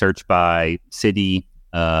 You can search by city,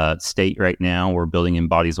 state right now. We're building in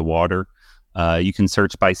bodies of water. You can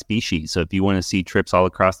search by species. So if you want to see trips all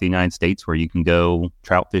across the United States where you can go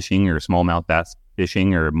trout fishing or smallmouth bass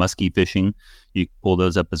fishing or muskie fishing, you can pull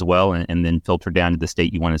those up as well and then filter down to the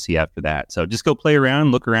state you want to see after that. So just go play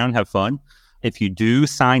around, look around, have fun. If you do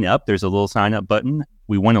sign up, there's a little sign up button.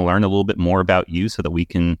 We want to learn a little bit more about you so that we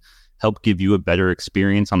can help give you a better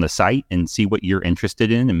experience on the site and see what you're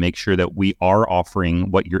interested in and make sure that we are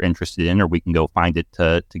offering what you're interested in, or we can go find it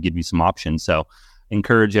to give you some options. So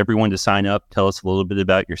encourage everyone to sign up, tell us a little bit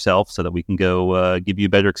about yourself so that we can go give you a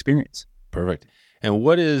better experience. Perfect.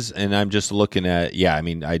 And I'm just looking at,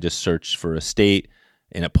 I just searched for a state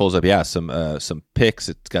and it pulls up, some pics.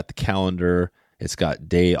 It's got the calendar, it's got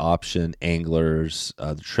day option, anglers,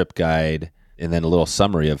 the trip guide, and then a little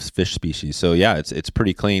summary of fish species. So it's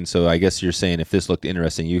pretty clean. So I guess you're saying if this looked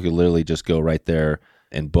interesting, you could literally just go right there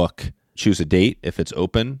and book, choose a date if it's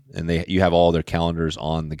open, and you have all their calendars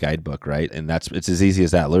on the guidebook, right? And it's as easy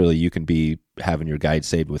as that. Literally, you can be having your guide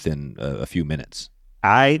saved within a few minutes.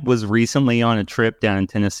 I was recently on a trip down in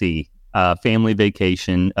Tennessee, family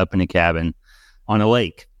vacation up in a cabin on a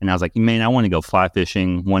lake. And I was like, man, I want to go fly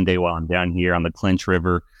fishing one day while I'm down here on the Clinch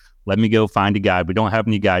River. Let me go find a guide. We don't have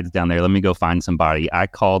any guides down there. Let me go find somebody. I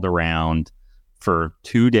called around for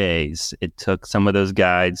 2 days. It took some of those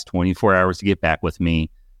guides 24 hours to get back with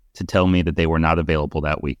me to tell me that they were not available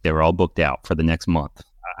that week. They were all booked out for the next month.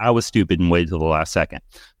 I was stupid and waited till the last second.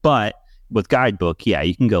 But with Guidebook,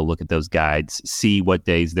 you can go look at those guides, see what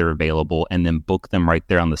days they're available, and then book them right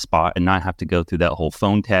there on the spot and not have to go through that whole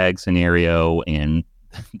phone tag scenario and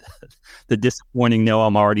the disappointing, no,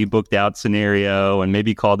 I'm already booked out scenario, and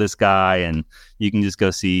maybe call this guy, and you can just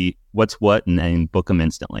go see what's what and book them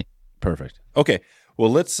instantly. Perfect. Okay. Well,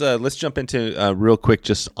 let's jump into real quick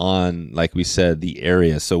just on, like we said, the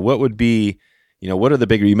area. So what would be, what are the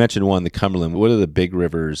bigger, you mentioned one, the Cumberland, what are the big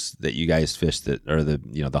rivers that you guys fish that are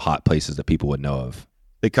the hot places that people would know of?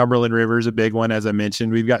 The Cumberland River is a big one, as I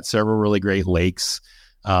mentioned. We've got several really great lakes,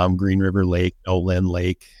 Green River Lake, Nolan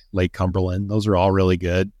Lake, Lake Cumberland. Those are all really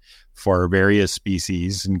good for various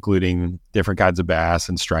species, including different kinds of bass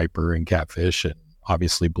and striper and catfish and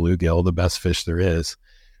obviously bluegill, the best fish there is.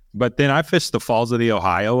 But then I fish the Falls of the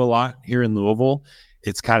Ohio a lot here in Louisville.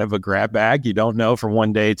 It's kind of a grab bag. You don't know from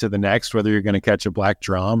one day to the next whether you're going to catch a black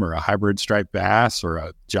drum or a hybrid striped bass or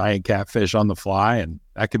a giant catfish on the fly, and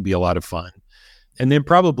that could be a lot of fun. And then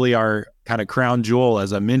probably our kind of crown jewel,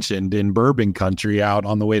 as I mentioned, in bourbon country out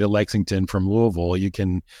on the way to Lexington from Louisville, you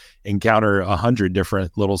can encounter 100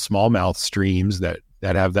 different little smallmouth streams that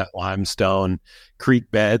have that limestone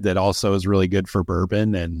creek bed that also is really good for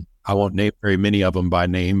bourbon. And I won't name very many of them by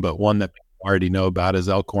name, but one that people already know about is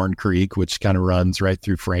Elkhorn Creek, which kind of runs right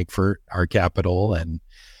through Frankfort, our capital, and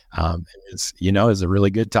is a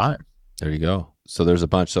really good time. There you go. So there's a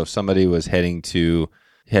bunch. So if somebody was heading to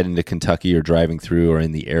Kentucky or driving through or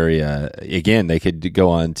in the area, again, they could go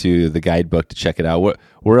on to the guidebook to check it out.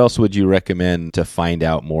 Where else would you recommend to find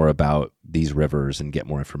out more about these rivers and get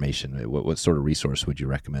more information? What sort of resource would you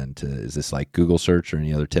recommend? Is this like Google search or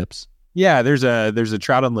any other tips? Yeah, there's a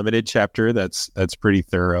Trout Unlimited chapter that's pretty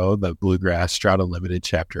thorough, the Bluegrass Trout Unlimited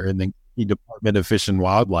chapter. And then the Department of Fish and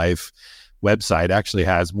Wildlife website actually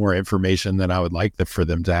has more information than I would like for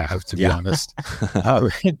them to have, to be honest.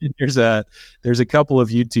 There's a couple of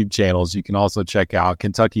YouTube channels you can also check out.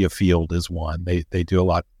 Kentucky Afield is one. They do a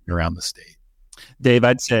lot around the state. Dave,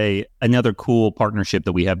 I'd say another cool partnership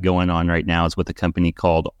that we have going on right now is with a company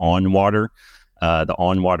called On Water, the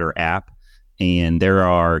On Water app. And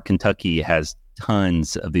Kentucky has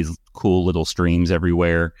tons of these cool little streams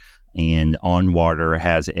everywhere. And On Water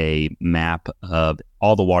has a map of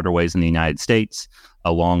all the waterways in the United States,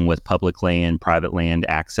 along with public land, private land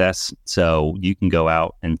access. So you can go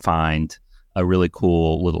out and find a really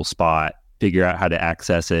cool little spot, figure out how to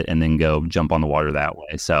access it, and then go jump on the water that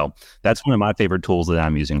way. So that's one of my favorite tools that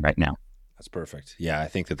I'm using right now. That's perfect. Yeah, I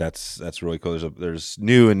think that's really cool. There's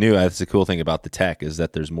new. That's the cool thing about the tech is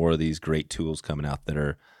that there's more of these great tools coming out that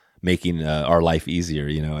are making our life easier.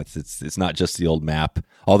 It's not just the old map.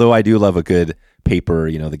 Although I do love a good paper,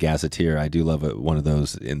 the Gazetteer. I do love one of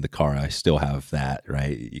those in the car. I still have that.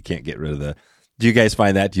 Right? You can't get rid of the. Do you guys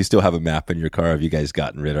find that? Do you still have a map in your car? Have you guys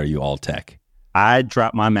gotten rid? Are you all tech? I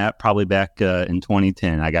dropped my map probably back in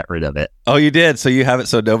 2010. I got rid of it. Oh, you did? So you have it.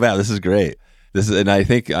 So no map. This is great. And I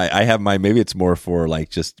think I have maybe it's more for like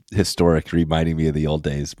just historic, reminding me of the old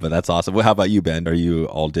days, but that's awesome. Well, how about you, Ben? Are you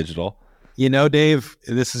all digital? Dave,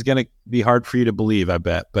 this is going to be hard for you to believe, I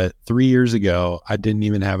bet. But 3 years ago, I didn't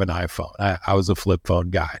even have an iPhone. I was a flip phone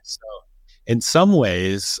guy. So in some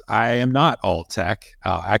ways, I am not all tech.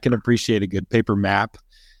 I can appreciate a good paper map.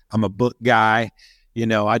 I'm a book guy.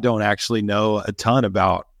 I don't actually know a ton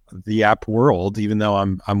about the app world, even though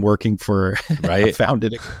I'm working for right.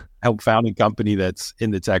 help found a company that's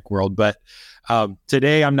in the tech world. But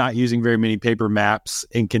today, I'm not using very many paper maps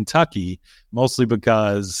in Kentucky, mostly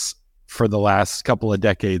because for the last couple of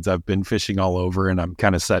decades, I've been fishing all over, and I'm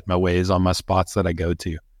kind of set my ways on my spots that I go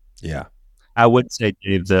to. Yeah. I would say,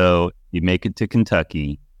 Dave, though, you make it to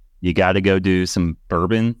Kentucky, you got to go do some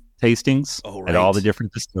bourbon tastings at all the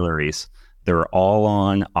different distilleries. They're all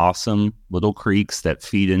on awesome little creeks that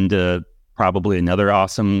feed into probably another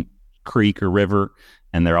awesome creek or river,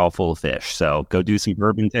 and they're all full of fish. So go do some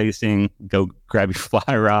bourbon tasting, go grab your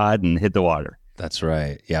fly rod and hit the water. That's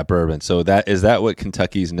right. Yeah, bourbon. So is that what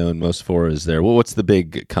Kentucky's known most for? What's the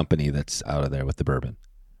big company that's out of there with the bourbon?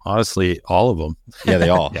 Honestly, all of them. Yeah, they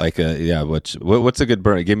all. Yeah. What's a good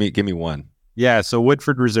bourbon? Give me one. Yeah, so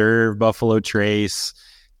Woodford Reserve, Buffalo Trace,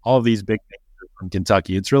 all of these big things are from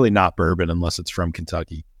Kentucky. It's really not bourbon unless it's from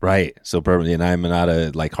Kentucky. Right. So bourbon, and I'm not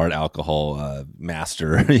a hard alcohol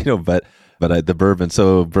master, but the bourbon.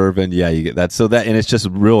 So bourbon, yeah, you get that. So that, and it's just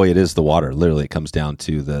really, it is the water. Literally, it comes down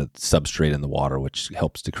to the substrate in the water, which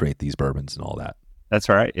helps to create these bourbons and all that. That's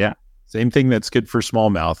right. Yeah. Same thing that's good for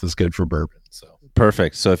smallmouth is good for bourbon. So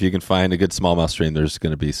perfect. So if you can find a good smallmouth stream, there's going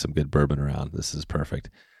to be some good bourbon around. This is perfect.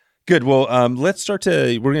 Good. Well, we're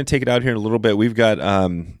going to take it out here in a little bit. We've got,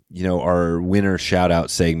 our winner shout out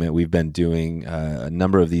segment. We've been doing a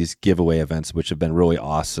number of these giveaway events, which have been really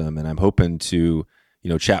awesome. And I'm hoping to,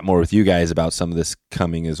 chat more with you guys about some of this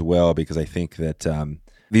coming as well, because I think that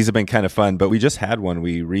these have been kind of fun. But we just had one.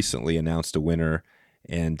 We recently announced a winner,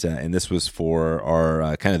 and this was for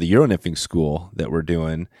our kind of the Euro nymphing school that we're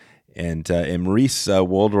doing. And Maurice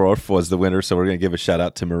Waldorf was the winner. So we're going to give a shout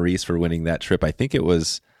out to Maurice for winning that trip. I think it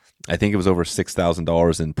was over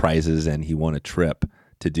 $6,000 in prizes, and he won a trip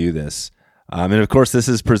to do this. And of course, this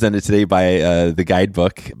is presented today by the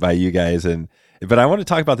guidebook by you guys. But I want to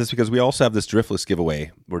talk about this because we also have this driftless giveaway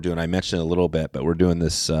we're doing. I mentioned it a little bit, but we're doing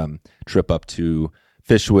this trip up to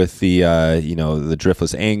fish with the the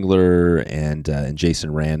driftless angler and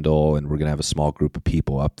Jason Randall, and we're going to have a small group of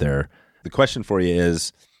people up there. The question for you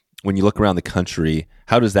is, when you look around the country,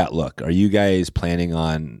 how does that look? Are you guys planning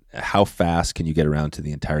on how fast can you get around to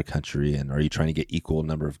the entire country? And are you trying to get equal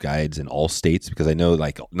number of guides in all states? Because I know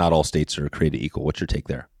not all states are created equal. What's your take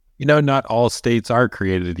there? Not all states are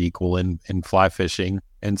created equal in fly fishing.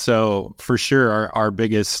 And so for sure, our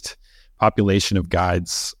biggest population of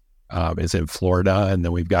guides is in Florida. And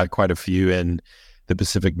then we've got quite a few in the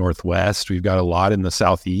Pacific Northwest. We've got a lot in the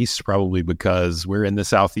Southeast, probably because we're in the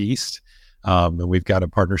Southeast. And we've got a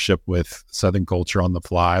partnership with Southern Culture on the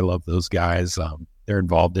Fly. I love those guys. They're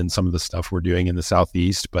involved in some of the stuff we're doing in the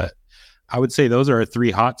Southeast, but I would say those are our three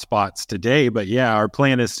hot spots today. But yeah, our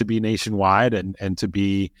plan is to be nationwide and to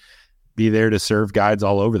be there to serve guides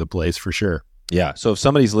all over the place for sure. Yeah. So if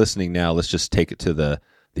somebody's listening now, let's just take it to the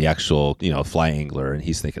actual, fly angler, and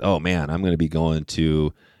he's thinking, oh man, I'm going to be going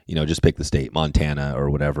to, just pick the state, Montana or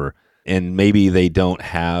whatever. And maybe they don't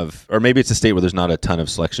have, or maybe it's a state where there's not a ton of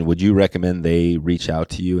selection. Would you recommend they reach out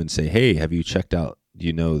to you and say, hey, have you checked out,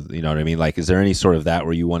 you know what I mean? Like, is there any sort of that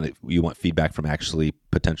where you want feedback from actually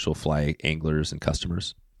potential fly anglers and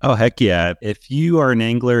customers? Oh, heck yeah. If you are an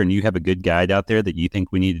angler and you have a good guide out there that you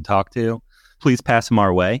think we need to talk to, please pass them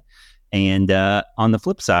our way. And on the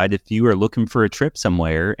flip side, if you are looking for a trip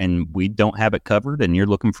somewhere and we don't have it covered and you're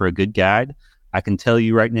looking for a good guide, I can tell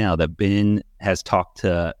you right now that Ben has talked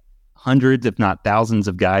to hundreds, if not thousands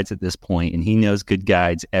of guides at this point, and he knows good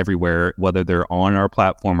guides everywhere, whether they're on our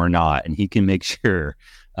platform or not, and he can make sure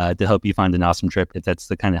to help you find an awesome trip if that's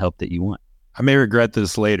the kind of help that you want. I may regret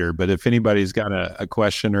this later, but if anybody's got a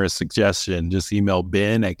question or a suggestion, just email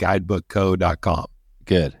ben@guidebookco.com.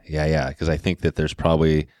 Good. Yeah. Because I think that there's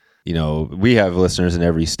probably, we have listeners in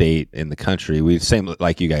every state in the country. Same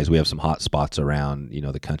like you guys, we have some hot spots around,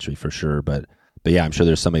 the country for sure, but yeah, I'm sure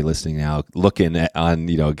there's somebody listening now looking on,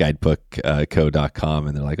 guidebookco.com,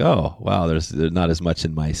 and they're like, oh, wow, there's not as much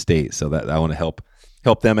in my state. So that I want to help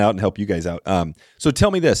them out and help you guys out. So tell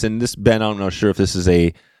me this, and this, Ben, I'm not sure if this is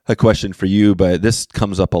a question for you, but this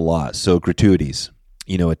comes up a lot. So gratuities,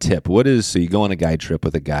 a tip. So you go on a guide trip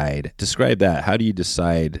with a guide. Describe that. How do you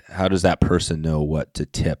decide, how does that person know what to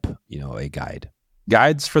tip, a guide?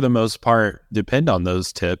 Guides, for the most part, depend on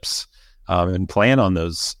those tips. And plan on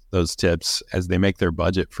those tips as they make their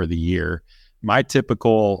budget for the year. My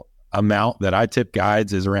typical amount that I tip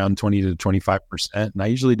guides is around 20 to 25%. And I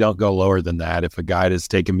usually don't go lower than that. If a guide has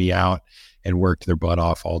taken me out and worked their butt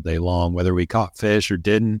off all day long, whether we caught fish or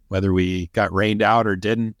didn't, whether we got rained out or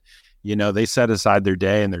didn't, they set aside their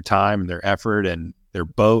day and their time and their effort and their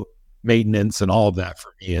boat maintenance and all of that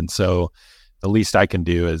for me. And so the least I can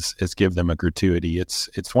do is give them a gratuity.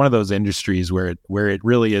 It's one of those industries where it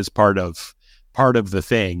really is part of the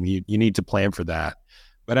thing. You need to plan for that.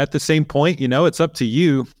 But at the same point, it's up to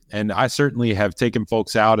you. And I certainly have taken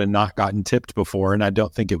folks out and not gotten tipped before. And I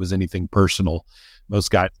don't think it was anything personal.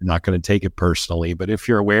 Most guys are not going to take it personally. But if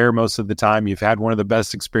you're aware, most of the time you've had one of the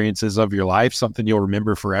best experiences of your life, something you'll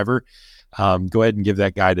remember forever, go ahead and give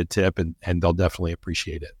that guy a tip and they'll definitely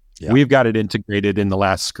appreciate it. Yeah. We've got it integrated in the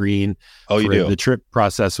last screen. Oh, you do? The trip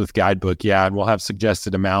process with Guidebook. Yeah. And we'll have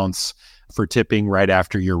suggested amounts for tipping right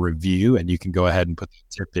after your review. And you can go ahead and put the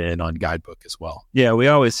tip in on Guidebook as well. Yeah. We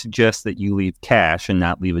always suggest that you leave cash and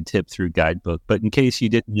not leave a tip through Guidebook. But in case you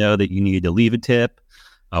didn't know that you needed to leave a tip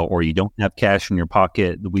or you don't have cash in your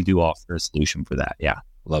pocket, we do offer a solution for that. Yeah.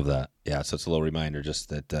 Love that. Yeah. So it's a little reminder just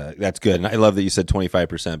that that's good. And I love that you said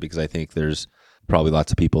 25% because I think there's probably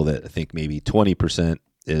lots of people that think maybe 20%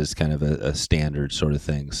 is kind of a standard sort of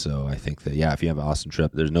thing. So I think that, if you have an awesome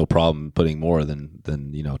trip, there's no problem putting more than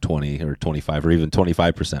 20 or 25 or even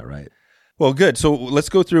 25%, right? Well, good. So let's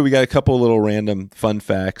go through. We got a couple little random fun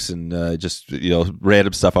facts and just,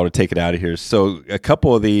 random stuff. I would take it out of here. So a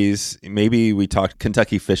couple of these, maybe we talked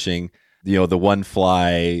Kentucky fishing, the one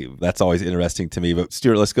fly, that's always interesting to me. But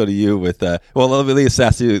Stuart, let's go to you with, let me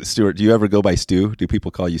ask you, Stuart, do you ever go by Stu? Do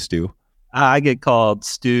people call you Stu? I get called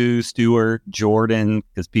Stu, Stuart, Jordan,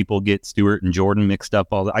 because people get Stuart and Jordan mixed up.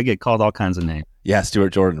 I get called all kinds of names. Yeah,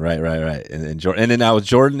 Stuart, Jordan, right. And Jordan, and then now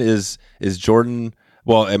Jordan is Jordan.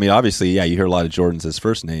 Well, I mean, obviously, you hear a lot of Jordans as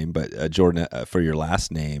first name, but Jordan for your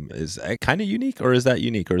last name is kind of unique, or is that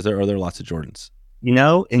unique, or are there lots of Jordans?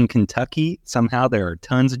 In Kentucky, somehow there are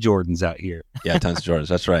tons of Jordans out here. Yeah, tons of Jordans.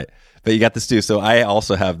 That's right. But you got the Stu. So I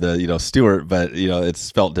also have the, Stuart, but, it's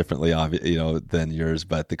spelled differently, than yours.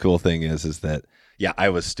 But the cool thing is that, I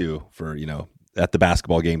was Stu for, at the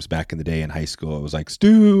basketball games back in the day in high school. It was like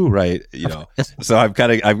Stu, right? So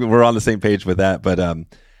we're on the same page with that. But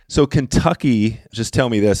so Kentucky, just tell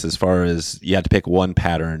me this as far as you had to pick one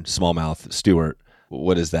pattern, smallmouth, Stuart.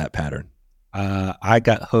 What is that pattern? I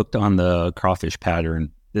got hooked on the crawfish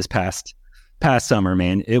pattern this past summer,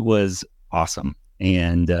 man. It was awesome.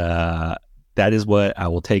 And that is what I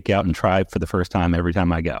will take out and try for the first time every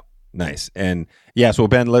time I go. Nice. And so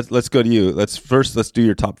Ben, let's go to you. Let's do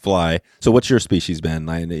your top fly. So what's your species, Ben?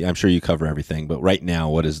 I'm sure you cover everything, but right now,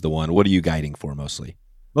 what is the one? What are you guiding for mostly?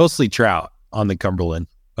 Mostly trout on the Cumberland,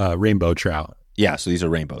 rainbow trout. Yeah, so these are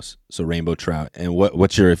rainbows. So rainbow trout. And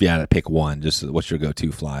what's your, if you had to pick one, just what's your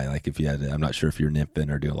go-to fly? Like if you had, I'm not sure if you're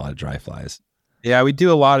nymphing or doing a lot of dry flies. Yeah, we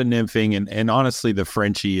do a lot of nymphing, and honestly, the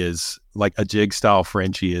Frenchie is like a jig style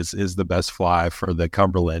Frenchie is the best fly for the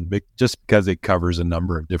Cumberland, but just because it covers a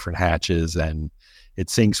number of different hatches and it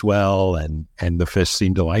sinks well, and the fish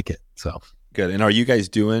seem to like it. So good. And are you guys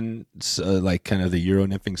doing like kind of the Euro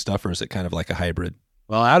nymphing stuff, or is it kind of like a hybrid?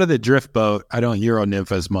 Well, out of the drift boat, I don't Euro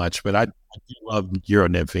nymph as much, but I do love Euro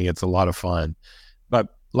nymphing. It's a lot of fun. But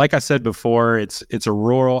like I said before, it's a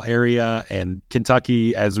rural area, and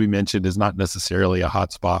Kentucky, as we mentioned, is not necessarily a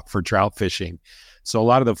hot spot for trout fishing. So a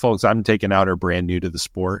lot of the folks I'm taking out are brand new to the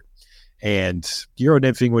sport, and Euro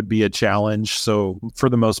nymphing would be a challenge. So for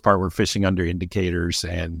the most part, we're fishing under indicators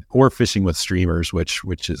or fishing with streamers,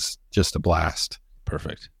 which is just a blast.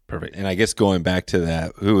 Perfect. And I guess going back to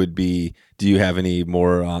that, do you have any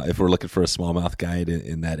more, if we're looking for a smallmouth guide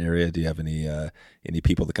in that area, do you have any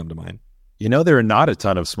people that come to mind? There are not a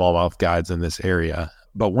ton of smallmouth guides in this area,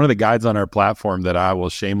 but one of the guides on our platform that I will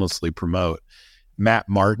shamelessly promote, Matt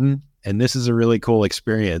Martin, and this is a really cool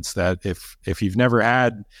experience that if you've never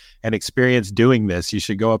had an experience doing this, you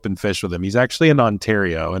should go up and fish with him. He's actually in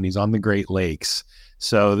Ontario, and he's on the Great Lakes.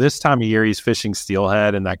 So this time of year, he's fishing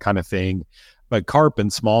steelhead and that kind of thing. But carp and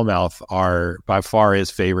smallmouth are by far his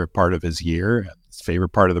favorite part of his year, his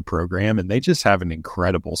favorite part of the program, and they just have an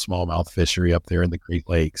incredible smallmouth fishery up there in the Great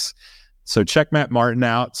Lakes. So check Matt Martin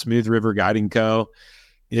out, Smooth River Guiding Co.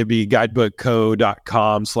 It'd be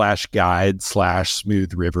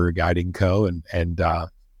guidebookco.com/guide/Smooth River Guiding Co. And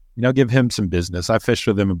give him some business. I fished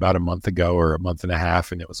with him about a month ago or a month and a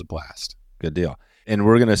half, and it was a blast. Good deal. And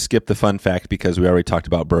we're going to skip the fun fact because we already talked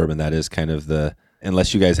about bourbon. That is kind of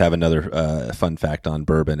unless you guys have another fun fact on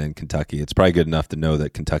bourbon in Kentucky, it's probably good enough to know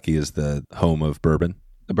that Kentucky is the home of bourbon.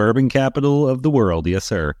 The bourbon capital of the world. Yes,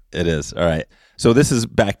 sir. It is. All right. So this is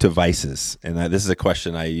back to vices. And this is a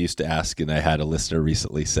question I used to ask, and I had a listener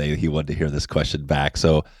recently say he wanted to hear this question back.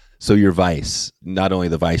 So So your vice, not only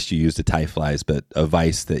the vice you use to tie flies, but a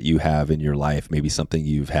vice that you have in your life, maybe something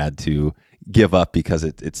you've had to give up because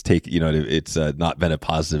it's not been a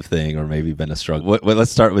positive thing or maybe been a struggle.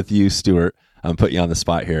 Let's start with you, Stuart. I'm putting you on the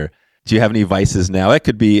spot here. Do you have any vices now? It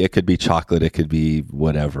could be chocolate, it could be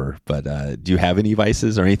whatever. But do you have any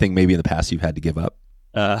vices or anything maybe in the past you've had to give up?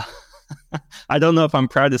 I don't know if I'm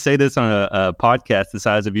proud to say this on a podcast the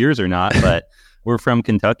size of yours or not, but we're from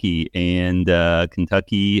Kentucky, and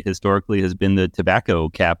Kentucky historically has been the tobacco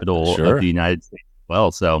capital of the United States as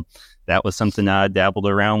well. So that was something I dabbled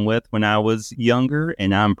around with when I was younger,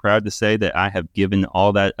 and I'm proud to say that I have given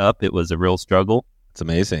all that up. It was a real struggle. It's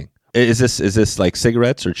amazing. Is this like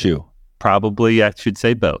cigarettes or chew? Probably, I should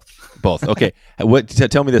say both. Both. Okay.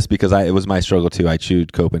 Tell me this, because it was my struggle too. I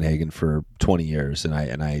chewed Copenhagen for 20 years, and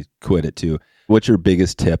I quit it too. What's your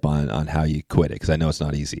biggest tip on how you quit it? Because I know it's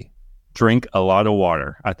not easy. Drink a lot of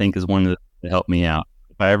water, I think, is one that helped me out.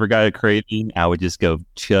 If I ever got a craving, I would just go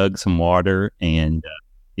chug some water, and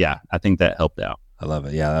I think that helped out. I love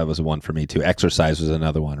it. Yeah, that was one for me too. Exercise was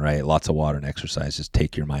another one, right? Lots of water and exercise, just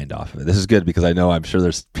take your mind off of it. This is good because I'm sure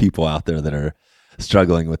there's people out there that are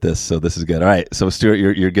struggling with this, so this is good. All right, so Stuart,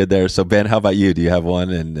 you're good there. So Ben, how about you? Do you have one?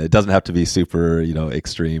 And it doesn't have to be super,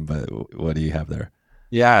 extreme, but what do you have there?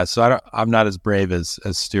 Yeah, so I'm not as brave as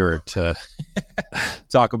Stuart to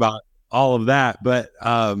talk about all of that, but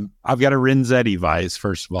I've got a Renzetti vice,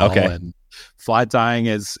 first of all. Okay. And fly tying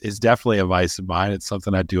is definitely a vice of mine. It's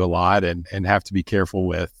something I do a lot and have to be careful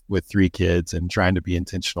with 3 kids and trying to be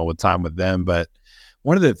intentional with time with them. But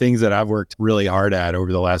one of the things that I've worked really hard at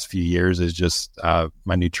over the last few years is just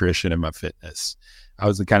my nutrition and my fitness. I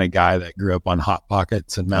was the kind of guy that grew up on Hot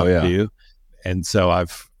Pockets and Mountain Dew. And so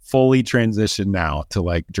I've fully transitioned now to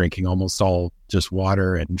like drinking almost all just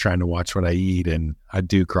water and trying to watch what I eat. And I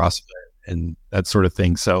do CrossFit and that sort of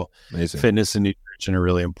thing. So amazing. Fitness and nutrition are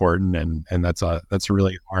really important. And that's a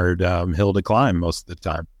really hard hill to climb most of the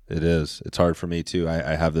time. It is. It's hard for me too.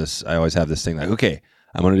 I always have this thing like, okay,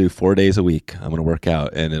 I'm going to do 4 days a week. I'm going to work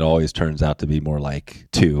out. And it always turns out to be more like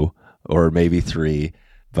 2 or maybe 3.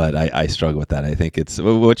 But I struggle with that. I think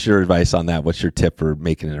what's your advice on that? What's your tip for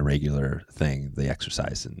making it a regular thing, the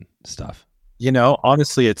exercise and stuff?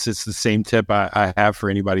 Honestly, it's the same tip I have for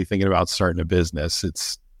anybody thinking about starting a business.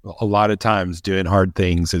 It's a lot of times doing hard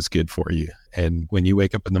things is good for you. And when you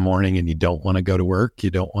wake up in the morning and you don't want to go to work, you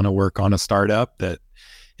don't want to work on a startup that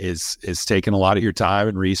is taking a lot of your time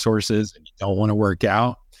and resources, and you don't want to work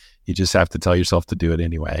out, you just have to tell yourself to do it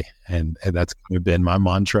anyway. And that's kind of been my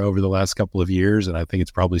mantra over the last couple of years. And I think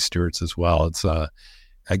it's probably Stuart's as well. It's,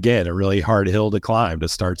 again, a really hard hill to climb to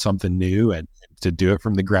start something new and to do it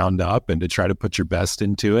from the ground up and to try to put your best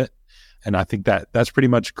into it. And I think that's pretty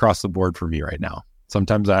much across the board for me right now.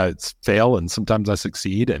 Sometimes I fail and sometimes I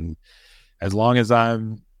succeed. And as long as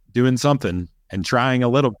I'm doing something and trying a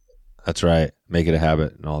little bit. That's right. Make it a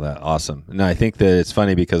habit and all that. Awesome. No, I think that it's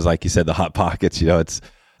funny because like you said, the Hot Pockets,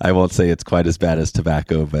 I won't say it's quite as bad as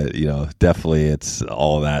tobacco, but definitely it's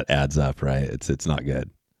all that adds up, right? It's not good.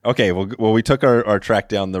 Okay, well, we took our track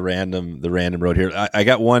down the random road here. I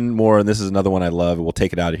got one more, and this is another one I love. We'll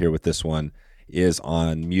take it out of here with this one. Is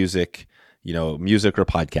on music, music or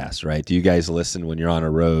podcasts, right? Do you guys listen when you're on a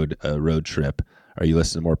road trip? Are you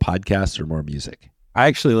listening to more podcasts or more music? I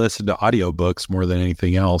actually listen to audiobooks more than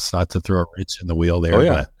anything else. Not to throw a wrench in the wheel there,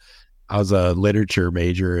 but I was a literature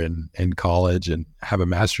major in college and have a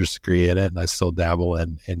master's degree in it, and I still dabble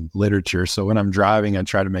in literature. So when I'm driving, I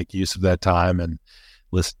try to make use of that time and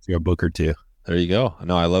listen to a book or two. There you go.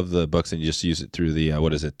 No, I love the books, and you just use it through the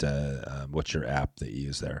what is it? What's your app that you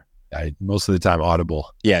use there? Most of the time,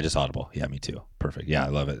 Audible. Yeah, just Audible. Yeah, me too. Perfect. Yeah, I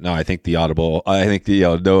love it. No, I think the Audible. I think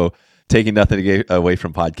no. Taking nothing away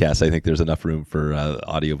from podcasts, I think there's enough room for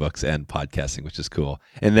audiobooks and podcasting, which is cool.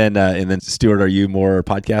 And then Stuart, are you more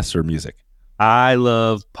podcasts or music? I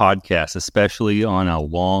love podcasts, especially on a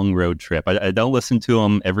long road trip. I don't listen to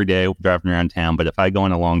them every day driving around town, but if I go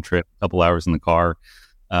on a long trip, a couple hours in the car,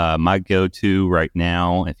 my go-to right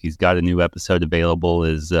now, if he's got a new episode available,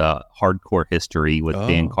 is Hardcore History with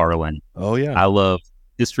Dan Carlin. Oh, yeah. I love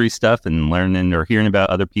history stuff and learning or hearing about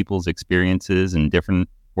other people's experiences and different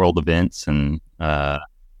world events and to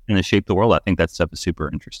shape the world. I think that stuff is super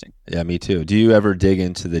interesting. Yeah, me too. Do you ever dig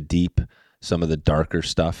into some of the darker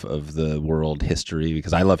stuff of the world history?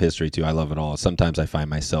 Because I love history too. I love it all. Sometimes I find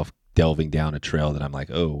myself delving down a trail that I'm like,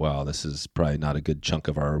 oh, wow, this is probably not a good chunk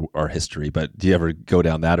of our history. But do you ever go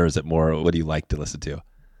down that, or is it more, what do you like to listen to?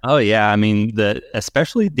 Oh, yeah. I mean,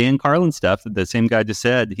 especially Dan Carlin stuff, the same guy just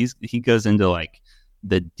said, he goes into like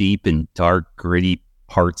the deep and dark, gritty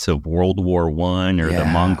parts of World War I or the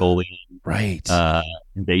Mongolian Right.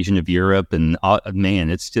 Invasion of Europe, and man,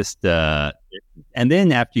 it's just. And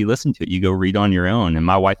then after you listen to it, you go read on your own. And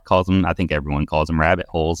my wife calls them, I think everyone calls them rabbit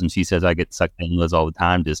holes, and she says I get sucked into those all the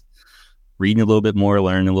time, just reading a little bit more,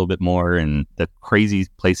 learning a little bit more, and the crazy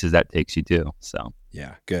places that takes you to. So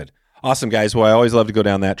yeah, good. Awesome, guys. Well, I always love to go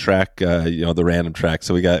down that track, the random track.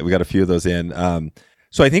 So we got a few of those in.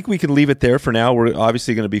 So I think we can leave it there for now. We're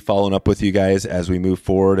obviously going to be following up with you guys as we move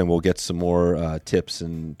forward, and we'll get some more tips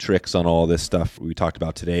and tricks on all this stuff we talked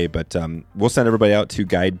about today. But we'll send everybody out to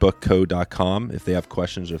guidebookco.com if they have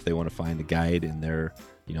questions or if they want to find a guide in their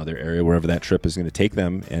area, wherever that trip is going to take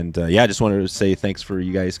them. And I just wanted to say thanks for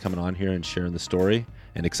you guys coming on here and sharing the story,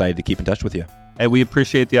 and excited to keep in touch with you. Hey, we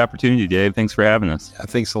appreciate the opportunity, Dave. Thanks for having us. Yeah,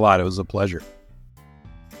 thanks a lot. It was a pleasure.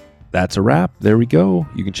 That's a wrap. There we go.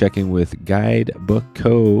 You can check in with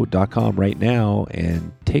guidebookco.com right now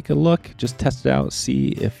and take a look. Just test it out.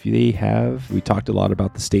 See if they have. We talked a lot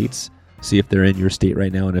about the states. See if they're in your state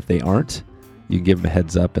right now. And if they aren't, you can give them a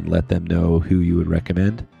heads up and let them know who you would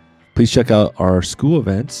recommend. Please check out our school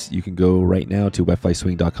events. You can go right now to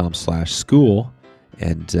wetflyswing.com/school.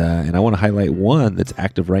 And I want to highlight one that's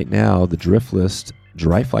active right now, the Driftless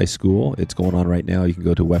Dry Fly School. It's going on right now. You can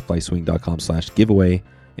go to wetflyswing.com/giveaway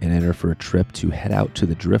and enter for a trip to head out to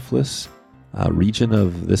the Driftless region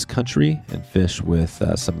of this country and fish with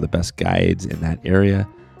some of the best guides in that area.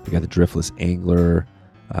 We got the Driftless Angler.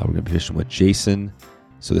 We're going to be fishing with Jason.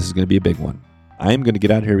 So this is going to be a big one. I'm going to get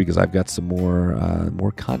out of here because I've got some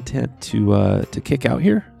more content to kick out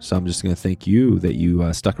here. So I'm just going to thank you that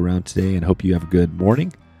you stuck around today, and hope you have a good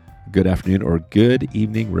morning, good afternoon, or good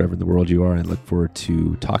evening wherever in the world you are, and look forward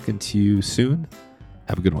to talking to you soon.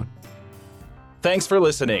 Have a good one. Thanks for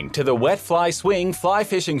listening to the Wet Fly Swing Fly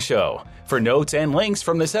Fishing Show. For notes and links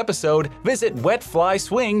from this episode, visit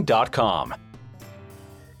wetflyswing.com.